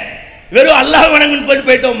நிக்கல, வெறும் அல்லாஹ் வணங்குன்னு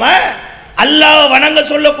போயிட்டோமா? அல்லாஹ் வணங்க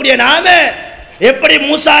சொல்லக்கூடிய நாம எப்படி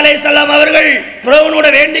மூசா அலைஹிஸ்ஸலாம் அவர்கள் பிரபுவோட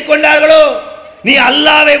வேண்டிக் கொண்டார்களோ, நீ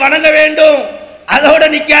அல்லாஹ்வை வணங்க வேண்டும், அதோட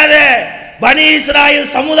நிக்காத. பனி இஸ்ராயேல்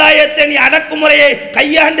சமுதாயத்தை நீ அடக்குமுறையை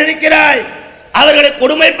கையாண்டிருக்கிறாய், அவர்களை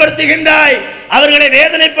கொடுமைப்படுத்துகின்றாய், அவர்களை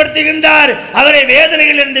வேதனைப்படுத்துகின்றார். அவரை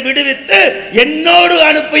வேதனைகளிலிருந்து விடுவித்து என்னோடு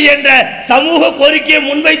அனுப்பு என்ற சமூக கோரிக்கையை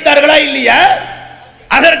முன்வைத்தார்களா இல்லையா?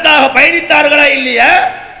 அதற்காக பயணித்தார்களா இல்லையா?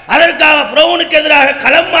 அதற்காக ஃபிரௌனுக்கு எதிராக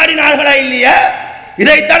களம் மாறினார்களா இல்லையா?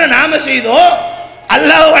 இதைத்தான நாம செய்தோம்.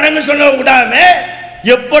 அல்லாஹ் வணங்க சொல்ல விடாம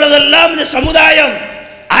எப்பொழுதெல்லாம் இந்த சமுதாயம்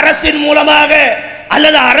அரசின் மூலமாக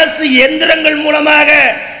அல்லது அரசு எந்திரங்கள் மூலமாக,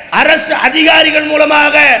 அரசு அதிகாரிகள்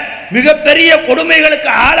மூலமாக மிகப்பெரிய கொடுமைகளுக்கு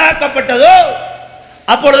ஆளாக்கப்பட்டதோ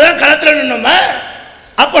அப்பொழுதுதான் களத்தில் நின்னோமா,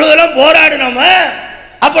 அப்பொழுதெல்லாம் போராடினோமா,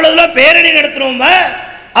 அப்பொழுதெல்லாம் பேரணி நடத்தினோமா,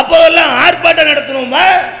 அப்போதெல்லாம் ஆர்ப்பாட்டம் நடத்தினோமா?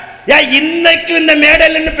 ஏன் இன்னைக்கு இந்த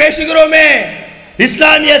மேடையில் நின்று பேசுகிறோமே,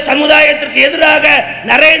 இஸ்லாமிய சமுதாயத்திற்கு எதிராக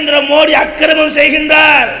நரேந்திர மோடி அக்கிரமம்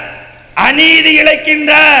செய்கின்றார், அநீதி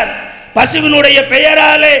இழைக்கின்றார். பசுவினுடைய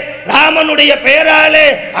பெயராலே, ராமனுடைய பெயராலே,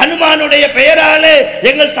 அனுமானுடைய பெயராலே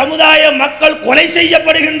எங்கள் சமுதாய மக்கள் கொலை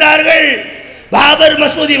செய்யப்படுகின்றார்கள். பாபர்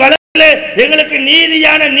மசூதி வழக்கில் எங்களுக்கு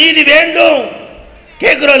நீதியான நீதி வேண்டும்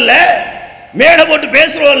கேட்கிறோம்ல, மேடை போட்டு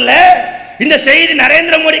பேசுறோம்ல. இந்த செய்தி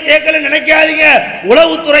நரேந்திர மோடி கேட்கல நினைக்காதீங்க,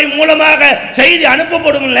 உளவுத்துறை மூலமாக செய்தி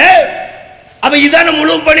அனுப்பப்படும்ல. அப்ப இதான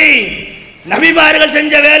முழு பணி. நபிமார்கள்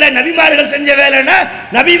செஞ்ச வேலை, நபிமார்கள் செஞ்ச வேலைன்னா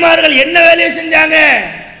நபிமார்கள் என்ன வேலையை செஞ்சாங்க?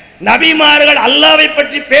 நபிமார்கள் அல்லாஹ்வை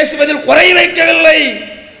பற்றி பேசுவதில் குறை வைக்கவில்லை.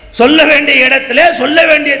 சொல்ல வேண்டிய இடத்துல, சொல்ல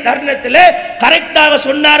வேண்டிய தருணத்தில் கரெக்டாக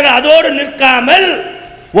சொன்னார்கள். அதோடு நிற்காமல்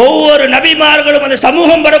ஒவ்வொரு நபிமார்களும் அந்த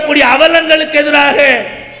சமூகம் வரக்கூடிய அவலங்களுக்கு எதிராக,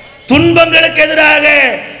 துன்பங்களுக்கு எதிராக,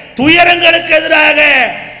 துயரங்களுக்கு எதிராக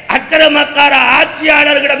அக்கிரமக்கார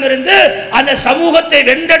ஆட்சியாளர்களிடமிருந்து அந்த சமூகத்தை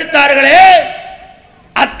வென்றெடுத்தார்களே.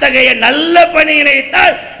 அத்தகைய நல்ல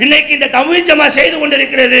பணியினைத்தான் இன்னைக்கு இந்த தௌஹீத் ஜமாத் செய்து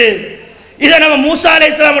கொண்டிருக்கிறது. இதை நம்ம மூசா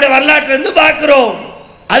அலைஹிஸ்ஸலாமுடைய வரலாற்றிலிருந்து பார்க்கிறோம்.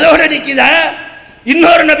 அதோட நிக்குதா?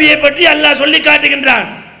 இன்னொரு நபியை பற்றி அல்லாஹ் சொல்லி காட்டுகின்றான்.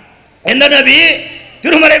 எந்த நபி?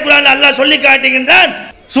 திருமறை குர்ஆன்ல அல்லாஹ் சொல்லி காட்டுகின்றான்.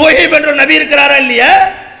 சுஹைப் என்ற நபி இருக்கிறாரா இல்லையா?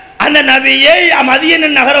 அந்த நபியை மதீனா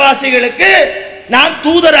நகரவாசிகளுக்கு நாம்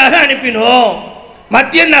தூதராக அனுப்பினோம்.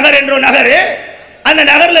 மத்தியன் நகர் என்ற நகர், அந்த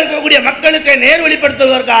நகரில் இருக்கக்கூடிய மக்களுக்கு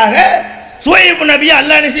நேர்வழிப்படுத்துவதற்காக சுஹைப் நபியை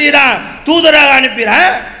அல்லாஹ் என்ன செய்கிறான்? தூதராக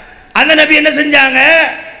அனுப்பினான். அந்த நபி என்ன செஞ்சாங்க?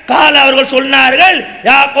 கால அவர்கள் சொன்னார்கள்,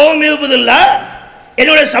 யா கௌமி உபுதுல்லாஹ்,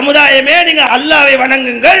 என்னுடைய சமுதாயமே நீங்க அல்லாஹ்வை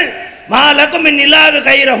வணங்குங்கள். மாலக்கும் மின் இலாஹ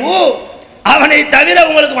கைரஹு, அவனை தவிர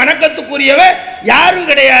உங்களுக்கு வணக்கத்துக்குரியவன் யாரும்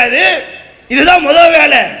கிடையாது. இதுதான் முதல்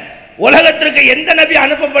வேலை. உலகத்திற்கு எந்த நபி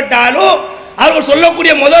அனுப்பப்பட்டாலும் அவர்கள்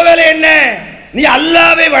சொல்லக்கூடிய முதல் வேலை என்ன? நீ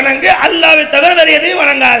அல்லாஹ்வை வணங்கு, அல்லாஹ்வை தவிர வேற எதையும்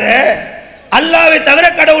வணங்காத. அல்லாஹ்வை தவிர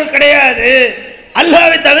கடவுள் கிடையாது,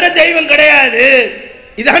 அல்லாஹ்வை தவிர தெய்வம் கிடையாது.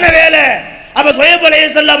 இதான வேலை. அப்ப சுஹைப்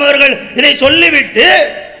அலைஹிஸ்ஸலாம் அவர்கள் இதை சொல்லிவிட்டு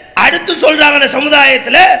அடுத்து சொல்றாங்க, அந்த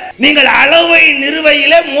சமுதாயத்தில் நீங்கள் அளவை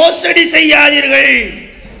நிறுவையில மோசடி செய்யாதீர்கள்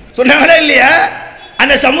சொன்னாங்களா இல்லையா?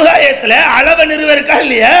 அந்த சமுதாயத்தில் அளவை நிறுவருக்கா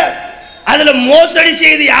இல்லையா? அதுல மோசடி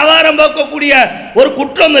செய்து வியாபாரம் பார்க்கக்கூடிய ஒரு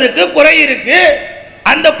குற்றம் இருக்கு, குறை இருக்கு.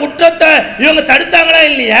 அந்த குற்றத்தை இவங்க தடுத்தாங்களா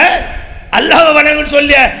இல்லையா? அல்லாஹ்வை வணங்குன்னு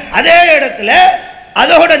சொல்லி அதே இடத்துல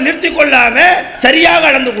அதோட நிறுத்தி கொள்ளாம சரியாக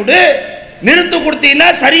அளந்து கொடு, நிறுத்து கொடுத்தீங்கன்னா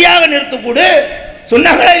சரியாக நிறுத்து கொடு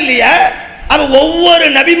சொன்னாங்களா இல்லையா? அப்ப ஒவ்வொரு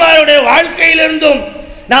நபிமாருடைய வாழ்க்கையிலிருந்தும்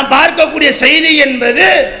நாம் பார்க்கக்கூடிய செய்தி என்பது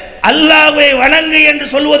அல்லாஹ்வை வணங்கு என்று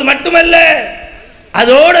சொல்வது மட்டுமல்ல,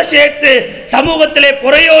 அதோடு சேர்த்து சமூகத்திலே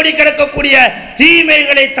புறையோடி கிடக்கக்கூடிய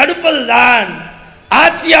தீமைகளை தடுப்பதுதான்,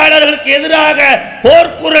 ஆட்சியாளர்களுக்கு எதிராக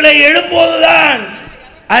போர்க்குரலை எழுப்புவதுதான்.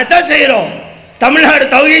 அதுதான் செய்யறோம். தமிழ்நாடு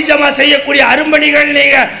தௌஹீத் ஜமாத் செய்யக்கூடிய அரும்பணிகள்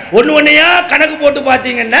நீங்க ஒன்று ஒன்றையா கணக்கு போட்டு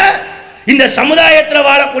பார்த்தீங்கன்னா, இந்த சமுதாயத்தில்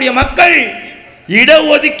வாழக்கூடிய மக்கள்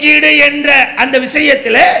இடஒதுக்கீடு என்ற அந்த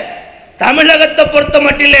விஷயத்தில் தமிழகத்தை பொறுத்த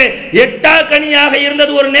மட்டிலே எட்டா கனியாக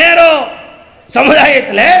இருந்தது ஒரு நேரம்.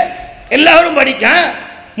 சமுதாயத்தில் எல்லாரும் படிக்க,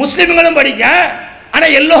 முஸ்லிம்களும் படிக்க,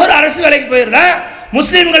 ஆனால் எல்லோரும் அரசு வேலைக்கு போயிடுறான்.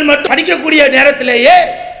 முஸ்லிம்கள் மட்டும் படிக்கக்கூடிய நேரத்திலேயே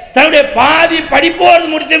தன்னுடைய பாதி படிப்போடு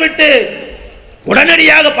முடித்துவிட்டு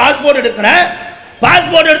உடனடியாக பாஸ்போர்ட் எடுக்கிறேன்,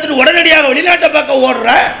 பாஸ்போர்ட் எடுத்துட்டு உடனடியாக வெளிநாட்டை பக்கம்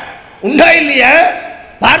ஓடுறேன். உண்டா இல்லையா?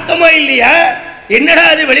 பார்த்தோமா இல்லையா? என்னடா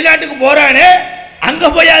அது வெளிநாட்டுக்கு போறானே, அங்க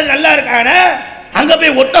போய் அது நல்லா இருக்கானே, அங்க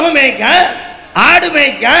போய் ஒட்டகம் மேய்க்க, ஆடு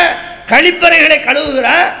மேய்க்க, கழிப்பறைகளை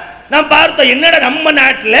கழுவுகிறான். நான் பார்த்தோம், என்னடா நம்ம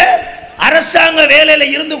நாட்டில் அரசாங்க வேலையில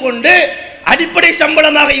இருந்து கொண்டு அடிப்படை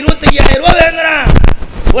சம்பளமாக 25,000 ரூபாய் வாங்குறான்.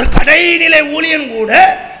 ஒரு கடைநிலை ஊழியன் கூட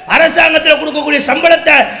அரசாங்கத்தில் கொடுக்கக்கூடிய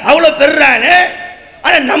சம்பளத்தை அவ்வளவு பெறுறானே.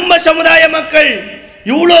 ஆனா நம்ம சமுதாய மக்கள்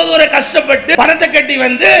இவ்வளவு தூரம் கஷ்டப்பட்டு பணத்தை கட்டி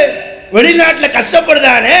வந்து வெளிநாட்டில்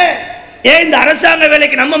கஷ்டப்படுதானே. ஏன் இந்த அரசாங்க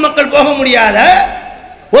வேலைக்கு நம்ம மக்கள் போக முடியாத?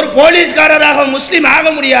 ஒரு போலீஸ்காரராக முஸ்லீம் ஆக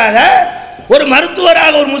முடியாத? ஒரு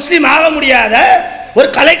மருத்துவராக ஒரு முஸ்லீம் ஆக முடியாத? ஒரு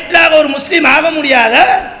கலெக்டராக ஒரு முஸ்லீம் ஆக முடியாத?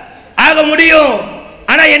 ஆக முடியும்.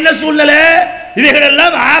 ஆனா என்ன சூழ்நிலை?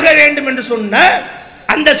 இவைகளெல்லாம் ஆக வேண்டும் என்று சொன்ன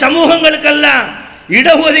அந்த சமூகங்களுக்கெல்லாம்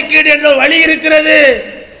இடஒதுக்கீடு என்ற வழி இருக்கிறது,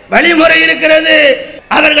 வழிமுறை இருக்கிறது.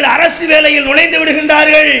 அவர்கள் அரசு வேலையில் நுழைந்து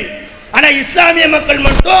விடுகின்றார்கள். ஆனா இஸ்லாமிய மக்கள்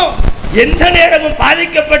மட்டும் எந்த நேரமும்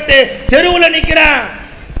பாதிக்கப்பட்டு தெருவில் நிற்கிறான்.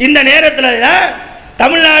 இந்த நேரத்தில் தான்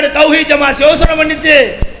தமிழ்நாடு தௌஹீத் ஜமாத் யோசனை பண்ணிச்சு,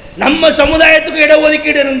 நம்ம சமுதாயத்துக்கு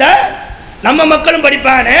இடஒதுக்கீடு இருந்தா நம்ம மக்களும்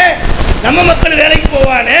படிப்பானே, நம்ம மக்கள் வேலைக்கு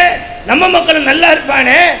போவானே, நம்ம மக்களும் நல்லா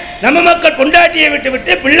இருப்பானே, நம்ம மக்கள் பொண்டாட்டியை விட்டு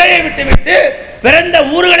விட்டு, பிள்ளையை விட்டு விட்டு, பிறந்த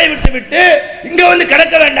ஊர்களை விட்டு விட்டு இங்க வந்து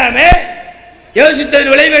கிடக்க வேண்டாமே.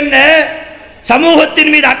 யோசித்ததன் விளைவு என்ன?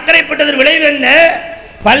 சமூகத்தின் மீது அக்கறைப்பட்டதன் விளைவு என்ன?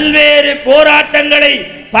 பல்வேறு போராட்டங்களை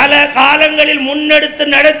பல காலங்களில் முன்னெடுத்து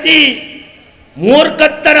நடத்தி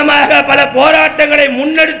மூர்க்கத்தனமாக பல போராட்டங்களை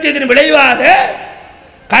முன்னெடுத்ததன் விளைவாக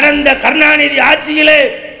கடந்த கருணாநிதி ஆட்சியிலே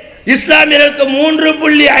இஸ்லாமியர்களுக்கு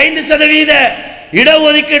 3.5%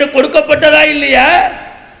 இடஒதுக்கீடு கொடுக்கப்பட்டதா இல்லையா?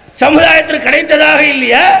 சமுதாயத்திற்கு கிடைத்ததாக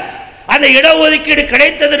இல்லையா? அந்த இடஒதுக்கீடு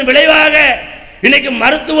கிடைத்ததன் விளைவாக இன்னைக்கு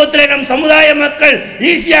மருத்துவத்தில் நம் சமுதாய மக்கள்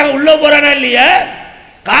ஈஸியாக உள்ள போறானா இல்லையா?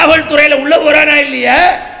 காவல்துறையில உள்ள போறானா இல்லையா?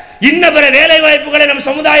 இன்ன பிற வேலை வாய்ப்புகளை நம்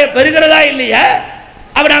சமுதாயம் பெறுகிறதா இல்லையா?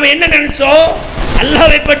 அப்ப நாம என்ன நினைச்சோம்?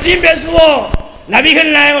 அல்லாஹ்வை பற்றியும் பேசுவோம்,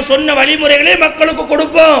 நபிகள் நாயகம் சொன்ன வழிமுறைகளை மக்களுக்கு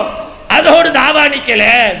கொடுப்போம். அதோடு தாவா நிக்கல.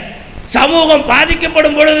 சமூகம்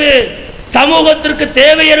பாதிக்கப்படும் பொழுது, சமூகத்திற்கு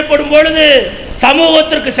தேவை ஏற்படும் பொழுது,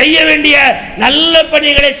 சமூகத்திற்கு செய்ய வேண்டிய நல்ல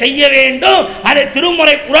பணிகளை செய்ய வேண்டும். அதை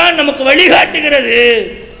திருமறை குர்ஆன் நமக்கு வழிகாட்டுகிறது.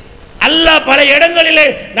 அல்லாஹ் பல இடங்களிலே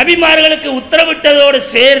நபிமார்களுக்கு உத்தரவிட்டதோடு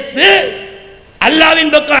சேர்த்து,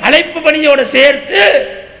 அல்லாஹ்வின் பக்கம் அழைப்பு பணியோடு சேர்த்து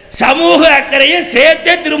சமூக அக்கறையை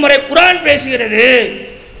சேர்த்தே திருமறை குர்ஆன் பேசுகிறது.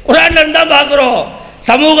 குர்ஆன்ல இருந்தா பார்க்கிறோம்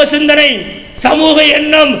சமூக சிந்தனை, சமூக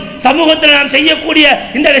எண்ணம், சமூகத்தில் நாம் செய்யக்கூடிய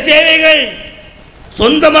இந்த சேவைகள்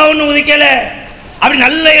சொந்தமா ஒண்ணு உதிக்கல. அப்படி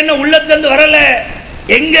நல்ல எண்ணம் உள்ளத்திலிருந்து வரல.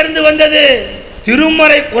 எங்க இருந்து வந்தது?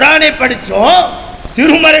 திருமறை குர்ஆனை படிச்சோம்,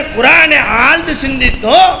 திருமறை குர்ஆனை ஆழ்ந்து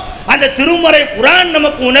சிந்தித்தோம். அந்த திருமறை குர்ஆன்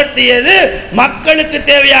நமக்கு உணர்த்தியது, மக்களுக்கு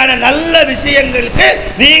தேவையான நல்ல விஷயங்களுக்கு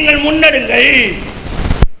நீங்கள் முன்னெடுங்கள்.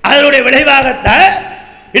 அதனுடைய விளைவாகத்தான்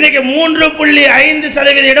இன்னைக்கு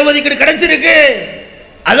 3.5% இடஒதுக்கீடு கிடைச்சிருக்கு.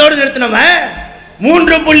 அதோடு நிறுத்தினோம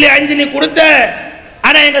 3.5 நீ கொடுத்த.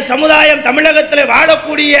 ஆனா எங்க சமுதாயம் தமிழகத்தில்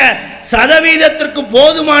வாழக்கூடிய சதவீதத்திற்கு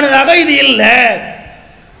போதுமானதாக இது இல்லை.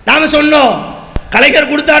 நாம சொன்னோம்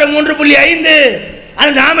கலைஞர் கொடுத்தாரு 3.5. ஆனா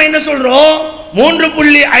நாம என்ன சொல்றோம்?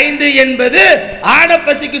 3.5 என்பது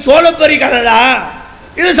ஆடப்பசிக்கு சோளப்பறி கதை தான்.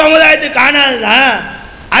 இது சமுதாயத்துக்கு காணாதுதான்.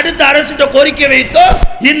 அடுத்த அரசிட்ட கோரிக்கை வைத்தோ,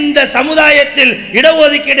 இந்த சமுதாயத்தில்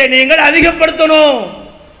இடஒதுக்கீட்டை நீங்கள் அதிகப்படுத்தணும்,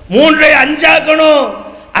 3ஐ 5 ஆக்கணும்,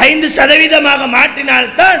 5%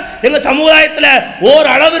 மாற்றினால்தான் எங்க சமுதாயத்தில்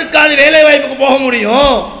ஓரளவிற்காவது வேலை வாய்ப்புக்கு போக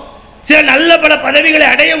முடியும், சில நல்ல பல பதவிகளை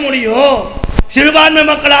அடைய முடியும். சிறுபான்மை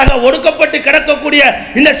மக்களாக ஒடுக்கப்பட்டு கிடக்கக்கூடிய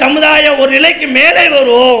இந்த சமுதாயம் ஒரு நிலைக்கு மேலே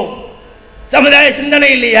வரும். சமுதாய சிந்தனை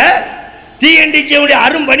இல்லையா? TNTJ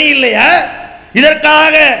அரும் பணி இல்லையா?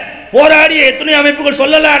 இதற்காக போராடிய எத்தனை அமைப்புகள்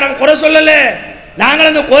சொல்லலாம், நம்ம குறை சொல்லல. நாங்கள்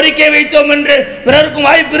அந்த கோரிக்கை வைத்தோம் என்று பிறருக்கும்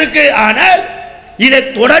வாய்ப்பு இருக்கு. ஆனால் இதை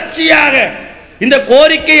தொடர்ச்சியாக இந்த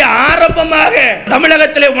கோரிக்கை ஆரம்பமாக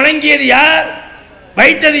தமிழகத்தில் முழங்கியது யார்,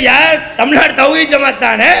 வைத்தது யார்? தமிழ்நாடு தௌஹீத் ஜமாத்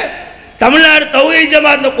தானே. தமிழ்நாடு தௌஹீத்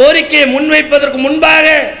ஜமாத் இந்த கோரிக்கையை முன்வைப்பதற்கு முன்பாக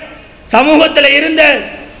சமூகத்தில் இருந்த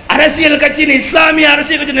அரசியல் கட்சியின் இஸ்லாமிய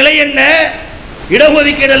அரசியல் கட்சி நிலை என்ன?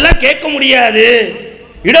 இடஒதுக்கீடெல்லாம் கேட்க முடியாது,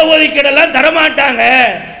 இடஒதுக்கீடெல்லாம் தரமாட்டாங்க,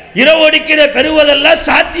 இடஒதுக்கீடு பெறுவதெல்லாம்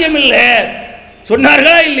சாத்தியம் இல்லை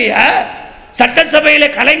சொன்னார்களா இல்லையா?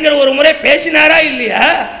 சட்டசபையில் கலைஞர் ஒரு முறை பேசினாரா இல்லையா?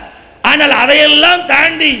 ஆனால் அதையெல்லாம்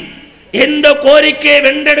தாண்டி எந்த கோரிக்கையை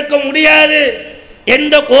வென்றெடுக்க முடியாது,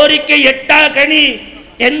 எந்த கோரிக்கை எட்டா கனி,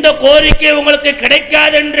 எந்த கோரிக்கை உங்களுக்கு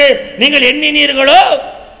கிடைக்காது என்று நீங்கள் எண்ணினீர்களோ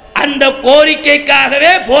அந்த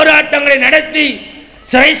கோரிக்கைக்காகவே போராட்டங்களை நடத்தி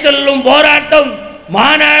சிறை செல்லும் போராட்டம்,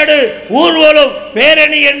 மாநாடு, ஊர்வலம்,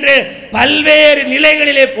 பேரணி என்று பல்வேறு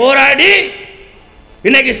நிலைகளிலே போராடி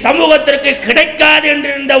இன்னைக்கு சமூகத்திற்கு கிடைக்காது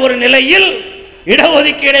என்கின்ற ஒரு நிலையில்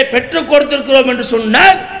இடஒதுக்கீடை பெற்றுக் கொடுத்திருக்கிறோம் என்று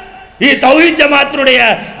சொன்னால் இது தௌஹீத் ஜமாத்தினுடைய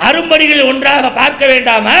அரும்பணிகளில் ஒன்றாக பார்க்க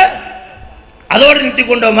வேண்டாமா? அதோடு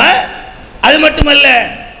நிறுத்திக் கொண்டோமா? அது மட்டுமல்ல,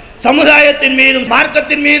 சமுதாயத்தின் மீதும்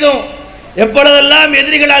மார்க்கத்தின் மீதும் எப்பொழுதெல்லாம்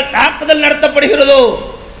எதிரிகளால் தாக்குதல் நடத்தப்படுகிறதோ,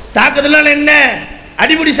 தாக்குதல் என்ன?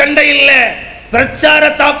 அடிபடி சண்டை இல்லை, பிரச்சார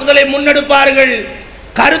தாக்குதலை முன்னெடுப்பார்கள்,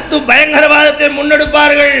 கருத்து பயங்கரவாதத்தை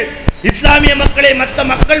முன்னெடுப்பார்கள், இஸ்லாமிய மக்களை மற்ற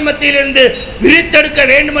மக்கள் மத்தியிலிருந்து விரித்தெடுக்க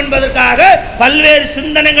வேண்டும் என்பதற்காக பல்வேறு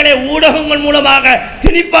சிந்தனைகளை ஊடகங்கள் மூலமாக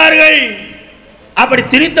திணிப்பார்கள். அப்படி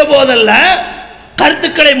திணித்த போதல்ல,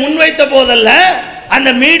 கருத்துக்களை முன்வைத்த போதல்ல, அந்த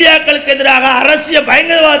மீடியாக்களுக்கு எதிராக, அரசியல்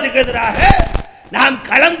பயங்கரவாதத்துக்கு எதிராக நாம்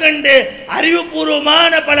களம் கண்டு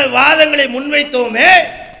அறிவுபூர்வமான பல வாதங்களை முன்வைத்தோமே,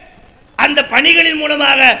 அந்த பணிகளின்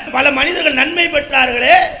மூலமாக பல மனிதர்கள் நன்மை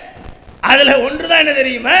பெற்றார்களே. அதுல ஒன்றுதான் என்ன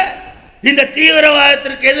தெரியுமா? இந்த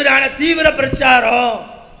தீவிரவாதத்திற்கு எதிரான தீவிர பிரச்சாரம்.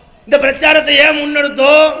 இந்த பிரச்சாரத்தை ஏன்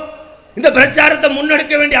முன்னெடுத்தோம்? இந்த பிரச்சாரத்தை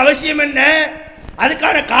முன்னெடுக்க வேண்டிய அவசியம் என்ன?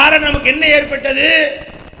 அதுக்கான காரணம் நமக்கு என்ன ஏற்பட்டது?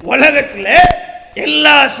 உலகத்தில்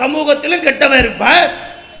எல்லா சமூகத்திலும் கெட்டவன் இருப்பான்,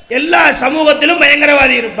 எல்லா சமூகத்திலும்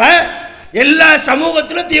பயங்கரவாதி இருப்பான், எல்லா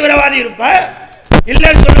சமூகத்திலும் தீவிரவாதி இருப்பான்.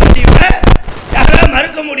 இல்லைன்னு சொல்ல முடியுமா? யாரால்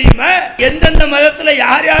மறுக்க முடியுமா? எந்தெந்த மதத்தில்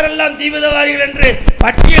யார் யாரெல்லாம் தீவிரவாதிகள் என்று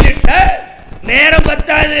பட்டியலிட்ட நேரம்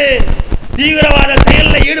பத்தாது. தீவிரவாத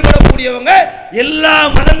செயலில் ஈடுபடக்கூடியவங்க எல்லா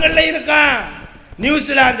மதங்கள்ல இருக்கான்.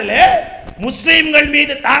 நியூசிலாந்தில் முஸ்லிம்கள்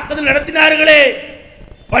மீது தாக்குதல் நடத்தினார்களே,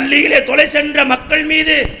 பள்ளியிலே தொலை சென்ற மக்கள்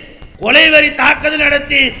மீது கொலைவரி தாக்குதல்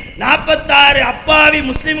நடத்தி 46 அப்பாவி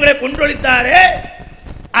முஸ்லிம்களை கொன்றொழித்தாரே,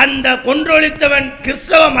 அந்த கொன்றொழித்தவன்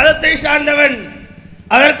கிறிஸ்தவ மதத்தை சார்ந்தவன்.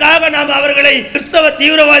 அதற்காக நாம் அவர்களை கிறிஸ்தவ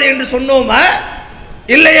தீவிரவாதி என்று சொன்னோமா?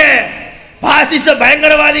 இல்லையே. பாசிச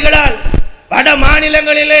பயங்கரவாதிகளால் வட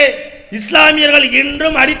மாநிலங்களிலே இஸ்லாமியர்கள்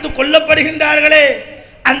இன்றும் அடித்து கொல்லப்படுகின்றார்களே,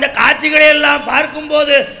 அந்த காட்சிகளை எல்லாம்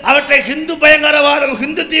பார்க்கும்போது அவற்றை ஹிந்து பயங்கரவாதம்,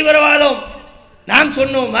 ஹிந்து தீவிரவாதம் நாம்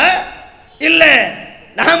சொன்னோமா? இல்லை.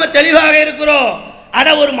 நாம தெளிவாக இருக்கிறோம். அட,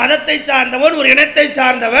 ஒரு மதத்தை சார்ந்தவன், ஒரு இனத்தை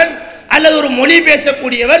சார்ந்தவன், அல்லது ஒரு மொழி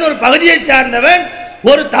பேசக்கூடியவன், ஒரு பகுதியை சார்ந்தவன்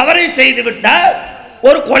ஒரு தவறை செய்து விட்டால்,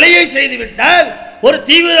 ஒரு கொலையை செய்து விட்டால், ஒரு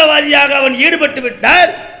தீவிரவாதியாக அவன் ஈடுபட்டு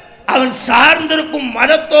விட்டால், அவன் சார்ந்திருக்கும்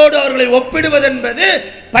மதத்தோடு அவர்களை ஒப்பிடுவது என்பது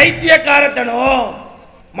பைத்தியக்காரத்தனம்,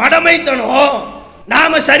 மடமைத்தனம்.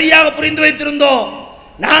 நாம சரியாக புரிந்து வைத்திருந்தோம்,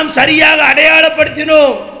 நாம் சரியாக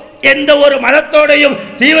அடையாளப்படுத்தினோம். எந்த ஒரு மதத்தோடையும்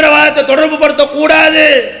தீவிரவாதத்தை தொடர்பு படுத்தக்கூடாது,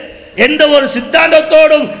 எந்த ஒரு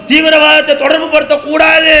சித்தாந்தத்தோடும் தீவிரவாதத்தை தொடர்பு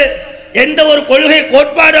படுத்தக்கூடாது, எந்த ஒரு கொள்கை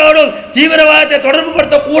கோட்பாடோடும் தீவிரவாதத்தை தொடர்பு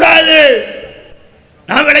படுத்தக்கூடாது.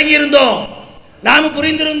 நாம் விளங்கி இருந்தோம், நாம்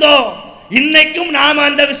புரிந்திருந்தோம். இன்னைக்கும் நாம்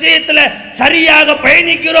அந்த விஷயத்தில் சரியாக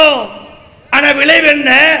பயணிக்கிறோம். ஆனா விளைவு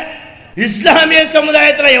என்ன? இஸ்லாமிய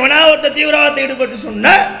சமுதாயத்தில் எவனா ஒருத்த தீவிரவாதத்தை ஈடுபட்டு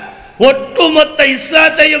சொன்ன ஒட்டுமொத்த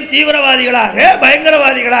இஸ்லாத்தையும் தீவிரவாதிகளாக,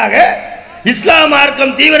 பயங்கரவாதிகளாக, இஸ்லாம்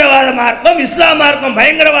மார்க்கம் தீவிரவாத மார்க்கம், இஸ்லாம் மார்க்கம்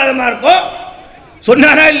பயங்கரவாத மார்க்கம்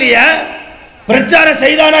சொன்னானா இல்லையா? பிரச்சாரம்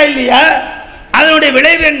செய்தானா இல்லையா? அதனுடைய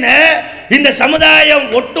விளைவு என்ன? இந்த சமுதாயம்,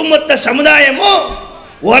 ஒட்டுமொத்த சமுதாயமும்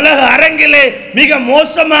உலக அரங்கிலே மிக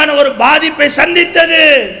மோசமான ஒரு பாதிப்பை சந்தித்தது.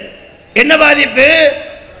 என்ன பாதிப்பு?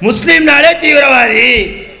 முஸ்லிம்னாலே தீவிரவாதி,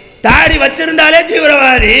 தாடி வச்சிருந்தாலே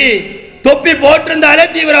தீவிரவாதி, தொப்பி போட்டிருந்தாலே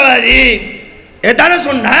தீவிரவாதி. எதான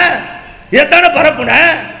சொன்ன, எதான பரப்புன.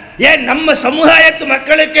 ஏன் நம்ம சமுதாயத்து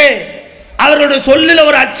மக்களுக்கு அவர்களுடைய சொல்லில்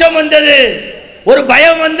ஒரு அச்சம் வந்தது, ஒரு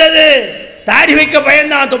பயம் வந்தது. தாடி வைக்க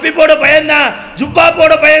பயந்தான், தொப்பி போட பயந்தான், ஜுப்பா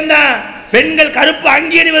போட பயந்தான், பெண்கள் கருப்பு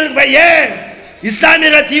அங்கி அணிவதற்கு பையன்.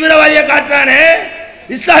 இஸ்லாமியர்களை தீவிரவாதியா காட்டுறானே,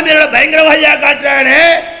 இஸ்லாமியர்களை பயங்கரவாதியா காட்டுறானே.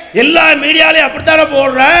 எல்லா மீடியாலையும் அப்படித்தான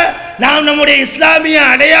போடுற. நாம் நம்முடைய இஸ்லாமிய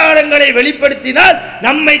அடையாளங்களை வெளிப்படுத்தினால்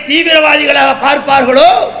நம்மை தீவிரவாதிகளாக பார்ப்பார்களோ,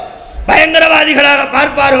 பயங்கரவாதிகளாக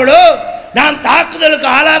பார்ப்பார்களோ? நாம் தாக்குதலுக்கு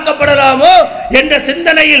ஆளாக்கப்படலாமோ என்ற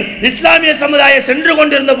சிந்தனையில் இஸ்லாமிய சமுதாயம் சென்று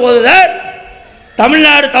கொண்டிருந்த போதுதான்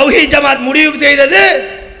தமிழ்நாடு தௌஹீத் ஜமாத் முடிவு செய்தது,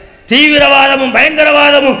 தீவிரவாதமும்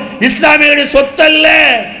பயங்கரவாதமும் இஸ்லாமியர்களுடைய சொத்தல்ல,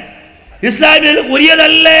 இஸ்லாமியர்களுக்கு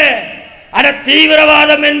உரியதல்ல. ஆனா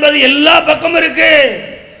தீவிரவாதம் என்பது எல்லா பக்கமும் இருக்கு,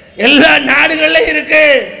 எல்லா நாடுகளிலும் இருக்கு,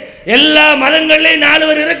 எல்லா மதங்களிலும் 4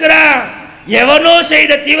 பேர் இருக்கிறான். எவனோ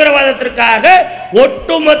செய்த தீவிரவாதத்திற்காக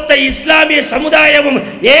ஒட்டுமொத்த இஸ்லாமிய சமுதாயமும்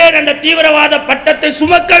ஏன் அந்த தீவிரவாத பட்டத்தை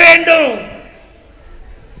சுமக்க வேண்டும்?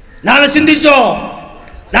 நாம சிந்திச்சோம்,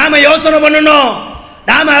 நாம யோசனை பண்ணணும்,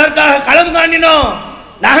 நாம அதற்காக களம் காணினோம்.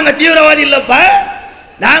 நாங்க தீவிரவாதி இல்லப்பா,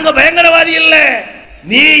 நாங்க பயங்கரவாதி இல்ல.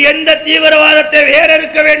 நீ எந்த தீவிரவாதத்தை வேற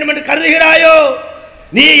இருக்க வேண்டும் என்று கருதுகிறாயோ,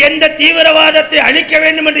 நீ எந்த தீவிரவாதத்தை அழிக்க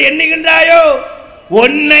வேண்டும் என்று எண்ணுகின்றாயோ,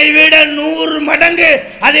 உன்னை விட 100 மடங்கு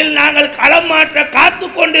அதில் நாங்கள் களம் மாற்ற காத்து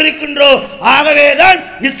கொண்டிருக்கின்றோம். ஆகவேதான்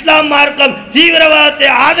இஸ்லாம் மார்க்கம் தீவிரவாதத்தை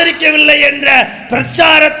ஆதரிக்கவில்லை என்ற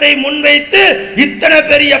பிரச்சாரத்தை முன்வைத்து இத்தனை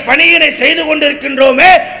பெரிய பணியினை செய்து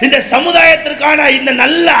கொண்டிருக்கின்றோமே. இந்த சமுதாயத்திற்கான இந்த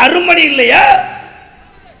நல்ல அருமணி இல்லையா?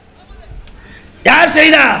 யார்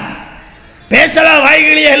செய்தா? பேசலாம்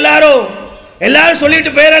வாய்களியே, எல்லாரும்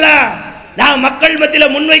சொல்லிட்டு போயிடலாம். நாம் மக்கள்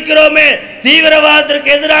மத்தியில் முன்வைக்கிறோமே தீவிரவாதத்திற்கு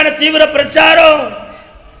எதிரான தீவிர பிரச்சாரம்,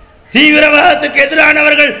 தீவிரவாதத்துக்கு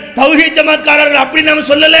எதிரானவர்கள் தௌஹீத் ஜமாத்காரர்கள் அப்படி நம்ம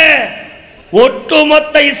சொல்லல.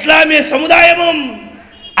 ஒட்டுமொத்த இஸ்லாமிய சமுதாயமும்,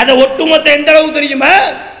 அந்த ஒட்டுமொத்த எந்த அளவுக்கு தெரியுமா?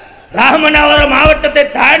 ராமநாதபுரம் மாவட்டத்தை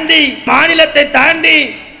தாண்டி, மாநிலத்தை தாண்டி,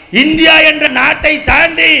 இந்தியா என்ற நாட்டை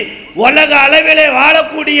தாண்டி உலக அளவிலே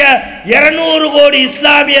வாழக்கூடிய 200 கோடி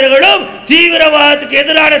இஸ்லாமியர்களும் தீவிரவாதத்துக்கு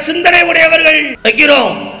எதிரான சிந்தனை உடையவர்கள்.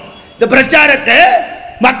 வைக்கிறோம் இந்த பிரச்சாரத்தை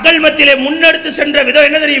மக்கள் மத்தியிலே முன்னெடுத்து சென்ற விதம்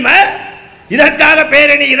என்ன தெரியுமா? இதற்காக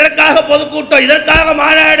பேரணி, இதற்காக பொதுக்கூட்டம், இதற்காக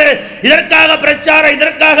மாநாடு, இதற்காக பிரச்சாரம்,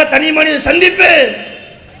 இதற்காக தனி மனித சந்திப்பு,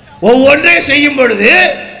 ஒவ்வொன்றையும் செய்யும் பொழுது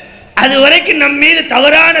அதுவரைக்கும் நம் மீது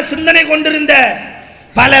தவறான சிந்தனை கொண்டிருந்த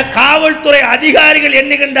பல காவல்துறை அதிகாரிகள்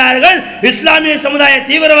எண்ணுகின்றார்கள் இஸ்லாமிய சமுதாய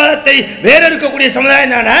தீவிரவாதத்தை வேற இருக்கக்கூடிய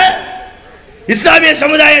சமுதாயம் தானே, இஸ்லாமிய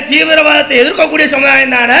சமுதாய தீவிரவாதத்தை எதிர்க்கக்கூடிய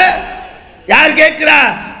சமுதாயம் தானே. யார் கேட்கிறா?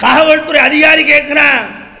 காவல்துறை அதிகாரி கேட்கிறான்,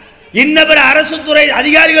 இன்னபிற அரசு துறை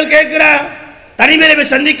அதிகாரிகள் கேட்கிறான். தனிமையில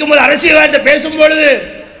சந்திக்கும் போது அரசியல்வாதிட்ட பேசும்பொழுது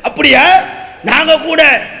அப்படியா? நாங்க கூட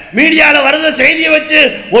மீடியாவில் வரத செய்தியை வச்சு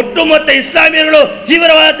ஒட்டுமொத்த இஸ்லாமியர்களும்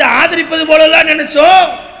தீவிரவாதத்தை ஆதரிப்பது போலலாம் நினைச்சோம்.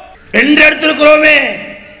 2 எடுத்திருக்கிறோமே.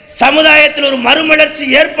 சமுதாயத்தில் ஒரு மறுமலர்ச்சி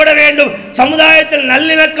ஏற்பட வேண்டும், சமுதாயத்தில்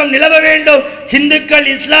நல்லிணக்கம் நிலவ வேண்டும், இந்துக்கள்,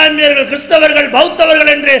 இஸ்லாமியர்கள், கிறிஸ்தவர்கள்,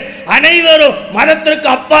 பௌத்தவர்கள் என்று அனைவரும் மதத்திற்கு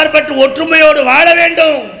அப்பாற்பட்டு ஒற்றுமையோடு வாழ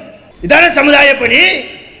வேண்டும். இதான சமுதாய பணி.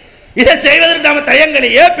 இதை செய்வதற்கு நாம்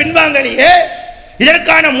தயங்கலையே, பின்வாங்கலையே.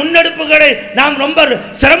 இதற்கான முன்னெடுப்புகளை நாம் ரொம்ப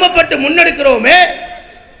சிரமப்பட்டு முன்னெடுக்கிறோமே.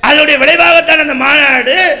 அதனுடைய விளைவாகத்தான் அந்த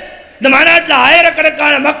மாநாடு. இந்த மாநாட்டில்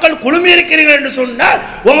ஆயிரக்கணக்கான மக்கள் குழுமி இருக்கிறீர்கள் என்று சொன்னால்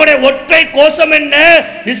உங்களுடைய ஒற்றை கோஷம் என்ன?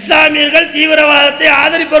 இஸ்லாமியர்கள் தீவிரவாதத்தை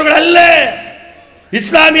ஆதரிப்பவர்கள் அல்ல.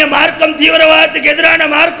 இஸ்லாமிய மார்க்கம் தீவிரவாதத்துக்கு எதிரான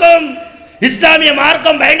மார்க்கம், இஸ்லாமிய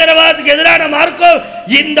மார்க்கம் பயங்கரவாதத்துக்கு எதிரான மார்க்கம்.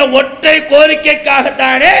 இந்த ஒற்றை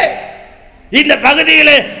கோரிக்கைக்காகத்தானே இந்த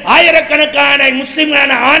பகுதியில் ஆயிரக்கணக்கான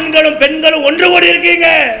முஸ்லிம்களான ஆண்களும் பெண்களும் ஒன்று கூடி இருக்கீங்க.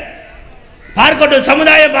 பார்க்கட்டும்,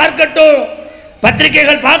 சமுதாயம் பார்க்கட்டும்,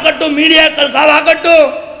 பத்திரிகைகள் பார்க்கட்டும், மீடியாக்கள் பார்க்கட்டும்,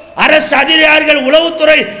 அரசு அதிகாரிகள்,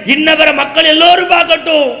 உளவுத்துறை, இன்னவர மக்கள் எல்லோரும்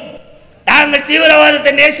பார்க்கட்டும். நாங்கள்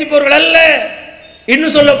தீவிரவாதத்தை நேசிப்பவர்கள் அல்ல.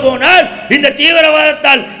 இன்னும் சொல்ல போனால் இந்த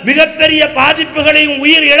தீவிரவாதத்தால் மிகப்பெரிய பாதிப்புகளையும்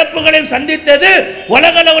உயிர் இழப்புகளையும் சந்தித்தது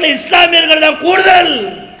உலக அளவில் இஸ்லாமியர்கள் தான் கூடுதல்.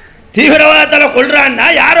 தீவிரவாதத்தால் கொள்றான்னா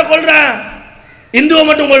யாரை கொள்றான்? இந்துவை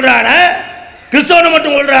மட்டும் கொள்றான? கிறிஸ்தவனை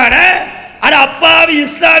மட்டும் கொள்றான? ஆனா அப்பாவி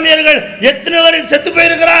இஸ்லாமியர்கள் எத்தனை பேர் செத்து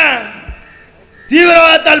போயிருக்கிறான்?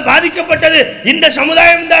 தீவிரவாதத்தால் பாதிக்கப்பட்டது இந்த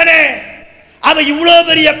சமுதாயம் தானே. அவ இவ்வளவு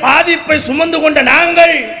பெரிய பாதிப்பை சுமந்து கொண்ட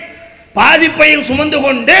நாங்கள் பாதிப்பையும் சுமந்து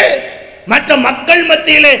கொண்டு மற்ற மக்கள்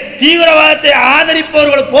மத்தியிலே தீவிரவாதத்தை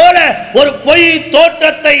ஆதரிப்பவர்கள் போல ஒரு பொய்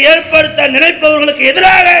தோற்றத்தை ஏற்படுத்த நினைப்பவர்களுக்கு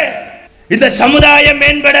எதிராக இந்த சமுதாயம்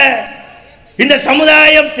மேம்பட, இந்த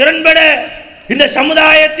சமுதாயம் திறன்பட, இந்த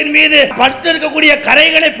சமுதாயத்தின் மீது பற்று இருக்கக்கூடிய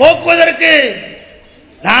கரைகளை போக்குவதற்கு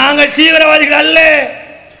நாங்கள் தீவிரவாதிகள் அல்ல,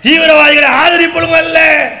 தீவிரவாதிகளை ஆதரிப்பவர்கள் அல்ல,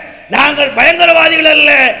 நாங்கள் பயங்கரவாதிகள் அல்ல,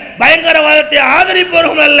 பயங்கரவாதத்தை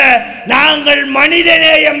ஆதரிப்பவர்கள் அல்ல, நாங்கள்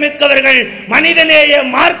மனிதநேயம் மிக்கவர்கள், மனிதநேய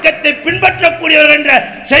மார்க்கத்தை பின்பற்றக்கூடியவர்கள் என்ற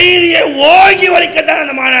செய்தியை ஓங்கி வலிக்கத்தான்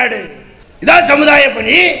அந்த மாநாடு. இதான் சமுதாய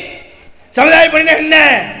பணி. சமுதாய பணினா என்ன?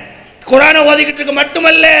 குரானை ஓதிக்கிட்டு இருக்க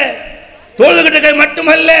மட்டுமல்ல, தொழுதுகிட்டு இருக்க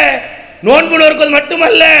மட்டுமல்ல, நோன்பு நோற்பது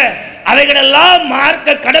மட்டுமல்ல, அவைகளெல்லாம்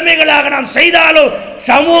மார்க்க கடமைகளாக நாம் செய்தாலும்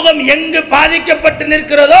சமூகம் எங்கு பாதிக்கப்பட்டு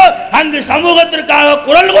நிற்கிறதோ அங்கு சமூகத்திற்காக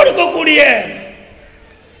குரல் கொடுக்கக்கூடிய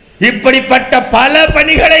இப்படிப்பட்ட பல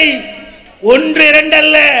பணிகளை ஒன்று இரண்டு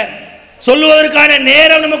அல்ல, சொல்லுவதற்கான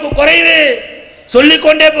நேரம் நமக்கு குறைவு.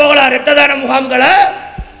 சொல்லிக்கொண்டே போகலாம். இரத்த தான முகாம்களை,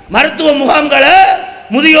 மருத்துவ முகாம்களை,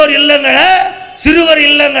 முதியோர் இல்லங்களை, சிறுவர்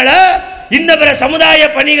இல்லங்களை, இன்ன பிற சமுதாய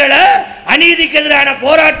பணிகளை, அநீதிக்கு எதிரான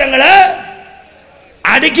போராட்டங்களை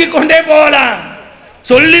அடுக்கிக் கொண்டே போகலாம்,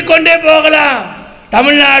 சொல்லிக்கொண்டே போகலாம்.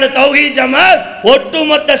 தமிழ்நாடு தௌஹீத் ஜமாத்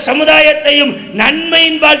ஒட்டுமொத்த சமுதாயத்தையும்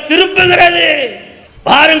நன்மையின்பால் திருப்புகிறது.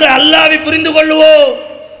 பாருங்கள், அல்லாஹ்வை புரிந்து கொள்ளுவோம்,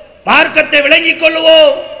 மார்க்கத்தை விளங்கிக்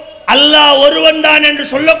கொள்ளுவோம். அல்லாஹ் ஒருவன் தான் என்று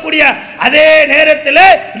சொல்லக்கூடிய அதே நேரத்தில்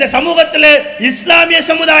இந்த சமூகத்தில் இஸ்லாமிய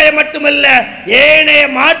சமுதாயம் மட்டுமல்ல, ஏனைய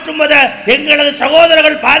மாற்று மத எங்களது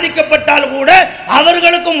சகோதரர்கள் பாதிக்கப்பட்டால் கூட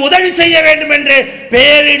அவர்களுக்கும் உதவி செய்ய வேண்டும் என்று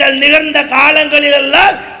பேரிடர் நிகழ்ந்த காலங்களில்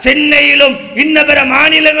எல்லாம் சென்னையிலும் இன்ன பிற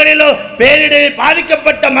மாநிலங்களிலும் பேரிடரில்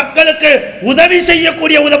பாதிக்கப்பட்ட மக்களுக்கு உதவி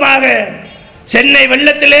செய்யக்கூடிய விதமாக சென்னை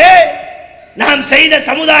வெள்ளத்திலே நாம் செய்த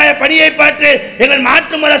சமுதாய பணியை பார்த்து எங்கள்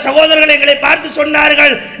மாற்று மத சகோதரர்கள் எங்களை பார்த்து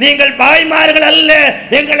சொன்னார்கள், நீங்கள் பாய்மார்கள் அல்ல,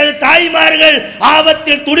 எங்களது தாய்மார்கள்,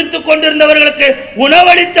 ஆபத்தில் துடித்துக் கொண்டிருந்தவர்களுக்கு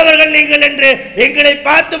உணவளித்தவர்கள் நீங்கள் என்று எங்களை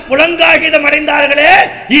பார்த்து புலங்காகிதம் அடைந்தார்களே.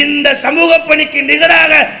 இந்த சமூக பணிக்கு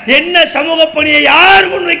நிகராக என்ன சமூக பணியை யார்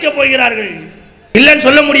முன்வைக்க போகிறார்கள்? இல்லைன்னு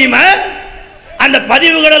சொல்ல முடியுமா? அந்த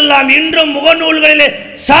பதிவுகள் எல்லாம் இன்றும் முகநூல்களிலே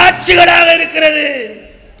சாட்சிகளாக இருக்கிறது.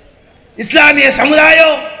 இஸ்லாமிய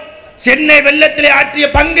சமுதாயம் சென்னை வெள்ளத்திலே ஆற்றிய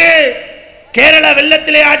பங்கு, கேரள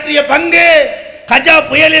வெள்ளத்திலே ஆற்றிய பங்கு, கஜா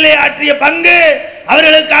புயலிலே ஆற்றிய பங்கு,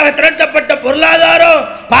 அவர்களுக்காக திரட்டப்பட்ட பொருளாதாரம்,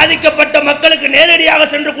 பாதிக்கப்பட்ட மக்களுக்கு நேரடியாக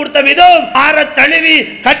சென்று கொடுத்த விதம், ஆற தழுவி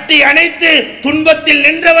கட்டி அணைத்து துன்பத்தில்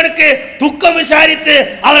நின்றவனுக்கு துக்கம் விசாரித்து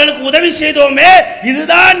அவர்களுக்கு உதவி செய்தோமே,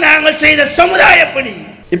 இதுதான் நாங்கள் செய்த சமுதாய பணி.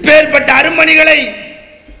 இப்பேற்பட்ட அருமணிகளை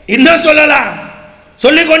இன்னும் சொல்லலாம்,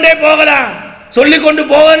 சொல்லிக்கொண்டே போகலாம். சொல்லிக்கொண்டு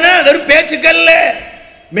போவனா வெறும் பேச்சுக்கல்ல,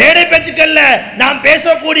 மேடை பேச்சுக்கல்ல, நாம்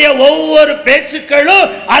பேசக்கூடிய ஒவ்வொரு பேச்சுக்களும்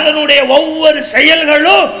அதனுடைய ஒவ்வொரு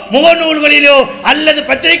செயல்களும் முகநூல்களிலோ அல்லது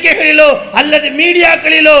பத்திரிகைகளிலோ அல்லது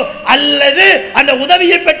மீடியாக்களிலோ அல்லது அந்த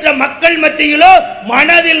உதவியை பெற்ற மக்கள் மத்தியிலோ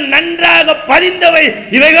மனதில் நன்றாக பதிந்தவை.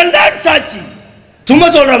 இவைகள் தான் சாட்சி. சும்மா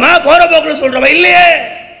சொல்றோமா? போற போக்கில் சொல்றோமா? இல்லையே.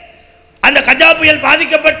 அந்த கஜா புயல்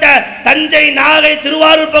பாதிக்கப்பட்ட தஞ்சை, நாகை,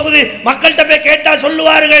 திருவாரூர் பகுதி மக்கள்கிட்ட போய் கேட்டா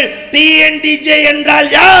சொல்லுவார்கள், TNTJ என்றால்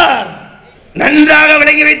யார் நன்றாக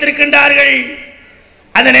விளங்கி வைத்திருக்கின்றார்கள்.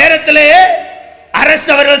 அந்த நேரத்திலே அரசு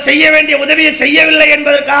அவர்கள் செய்ய வேண்டிய உதவியை செய்யவில்லை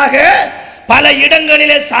என்பதற்காக பல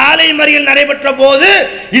இடங்களிலே சாலை மறியல் நடைபெற்ற போது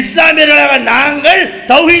இஸ்லாமியர்களாக நாங்கள்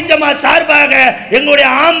தௌஹீத் ஜமாத் சார்பாக எங்களுடைய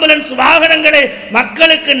ஆம்புலன்ஸ் வாகனங்களை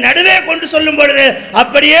மக்களுக்கு நடுவே கொண்டு சொல்லும் பொழுது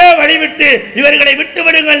அப்படியே வழிவிட்டு இவர்களை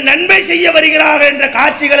விட்டுவிடுங்கள், நன்மை செய்ய வருகிறார்கள் என்ற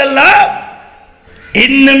காட்சிகள் எல்லாம்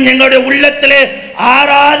இன்னும் எங்களுடைய உள்ளத்திலே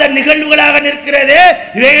ஆறாத நிகழ்வுகளாக நிற்கிறதே.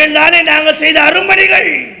 இவைகள் தானே நாங்கள் செய்த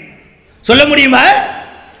அரும்பணிகள். சொல்ல முடியுமா?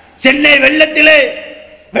 சென்னை வெள்ளத்திலே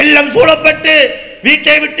வெள்ளம் சூழப்பட்டு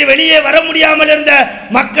வீட்டை விட்டு வெளியே வர முடியாமல் இருந்த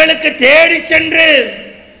மக்களுக்கு தேடி சென்று,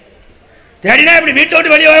 தேடினா இப்படி வீட்டை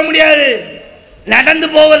விட்டு வெளியே வர முடியாது, நடந்து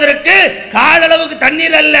போவதற்கு காலளவுக்கு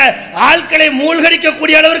தண்ணீர் அல்ல, ஆட்களை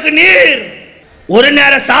மூழ்கடிக்கக்கூடிய அளவிற்கு நீர், ஒரு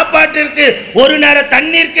நேர சாப்பாட்டிற்கு ஒரு நேர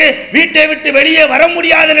தண்ணீருக்கு வீட்டை விட்டு வெளியே வர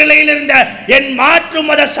முடியாத நிலையில் இருந்த என் மாற்று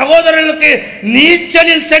மத சகோதரர்களுக்கு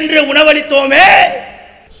நீச்சலில் சென்று உணவளித்தோமே,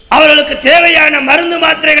 அவர்களுக்கு தேவையான மருந்து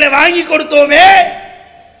மாத்திரைகளை வாங்கி கொடுத்தோமே,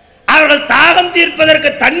 அவர்கள் தாகம் தீர்ப்பதற்கு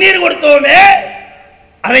தண்ணீர் கொடுத்தோமே.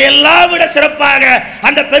 அதையெல்லாம் விட சிறப்பாக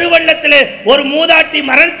அந்த பெருவெள்ளத்திலே ஒரு மூதாட்டி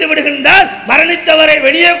மரணித்து விடுகின்றார். மரணித்தவரை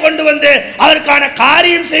வெளியே கொண்டு வந்து அவருக்கான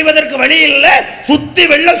காரியம் செய்வதற்கு வழி இல்லை, சுத்தி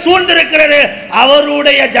வெள்ளம் சூழ்ந்திருக்கிறது.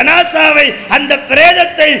 அவருடைய ஜனாசாவை, அந்த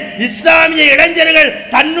பிரேதத்தை இஸ்லாமிய இளைஞர்கள்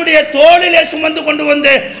தன்னுடைய தோளிலே சுமந்து கொண்டு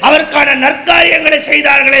வந்து அவருக்கான நற்காரியங்களை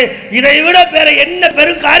செய்தார்களே. இதை விட வேற என்ன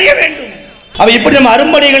பெரும் காரியம் வேண்டும்? அவை இப்படி நம்ம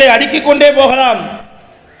அரும்பணிகளை அடுக்கிக் கொண்டே போகலாம்.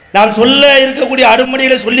 நாம் சொல்ல இருக்கக்கூடிய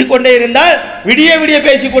அருமணிகளை சொல்லிக்கொண்டே இருந்தால் விடிய விடிய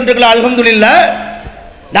பேசிக் கொண்டிருக்கலாம். அல்ஹம்துலில்லாஹ்,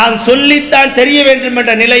 நாம் சொல்லித்தான் தெரிய வேண்டும்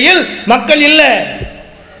என்ற நிலையில் மக்கள் இல்லை,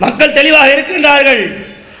 மக்கள் தெளிவாக இருக்கின்றார்கள்.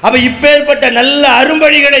 அப்ப இப்பேற்பட்ட நல்ல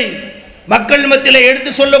அரும்பணிகளை மக்கள் மத்தியில்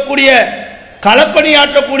எடுத்து சொல்லக்கூடிய,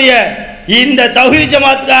 களப்பணியாற்றக்கூடிய இந்த தௌஹீத்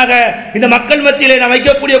ஜமாத்துக்காக இந்த மக்கள் மத்தியிலே நாம்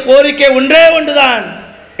வைக்கக்கூடிய கோரிக்கை ஒன்றே ஒன்றுதான்.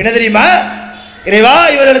 என்ன தெரியுமா? இறைவா,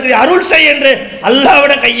 இவர்களுக்கு அருள் செய் என்று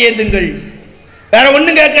அல்லாஹ்விடம் கையேந்துங்கள். வேற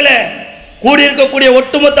ஒண்ணும் கேட்கல. கூடியிருக்கக்கூடிய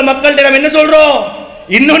ஒட்டுமொத்த மக்கள்கிட்ட நம்ம என்ன சொல்றோம்?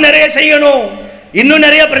 இன்னும் நிறைய செய்யணும், இன்னும்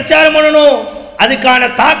நிறைய பிரச்சாரம் பண்ணணும், அதுக்கான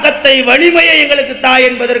தாக்கத்தை, வலிமையை எங்களுக்கு தா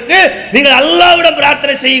என்பதற்கு நீங்கள் அல்லாஹ்விடம்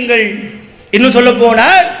பிரார்த்தனை செய்யுங்கள். இன்னும் சொல்ல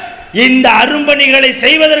போனால் இந்த அரும்பணிகளை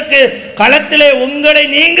செய்வதற்கு களத்திலே உங்களை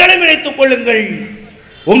நீங்களும் இணைத்துக் கொள்ளுங்கள்.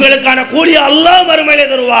 உங்களுக்கான கூலி அல்லாஹ் மறுமையிலே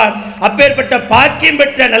தருவார். அப்பேற்பட்ட பாக்கியம்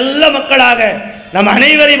பெற்ற நல்ல மக்களாக நம்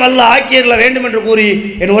அனைவரையும் அல்லாஹ் ஆக்கியர்ல வேண்டும் என்று கூறி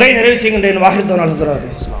என் உரை நிறைவு செய்கின்றேன். வாஹித்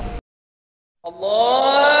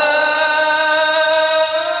الله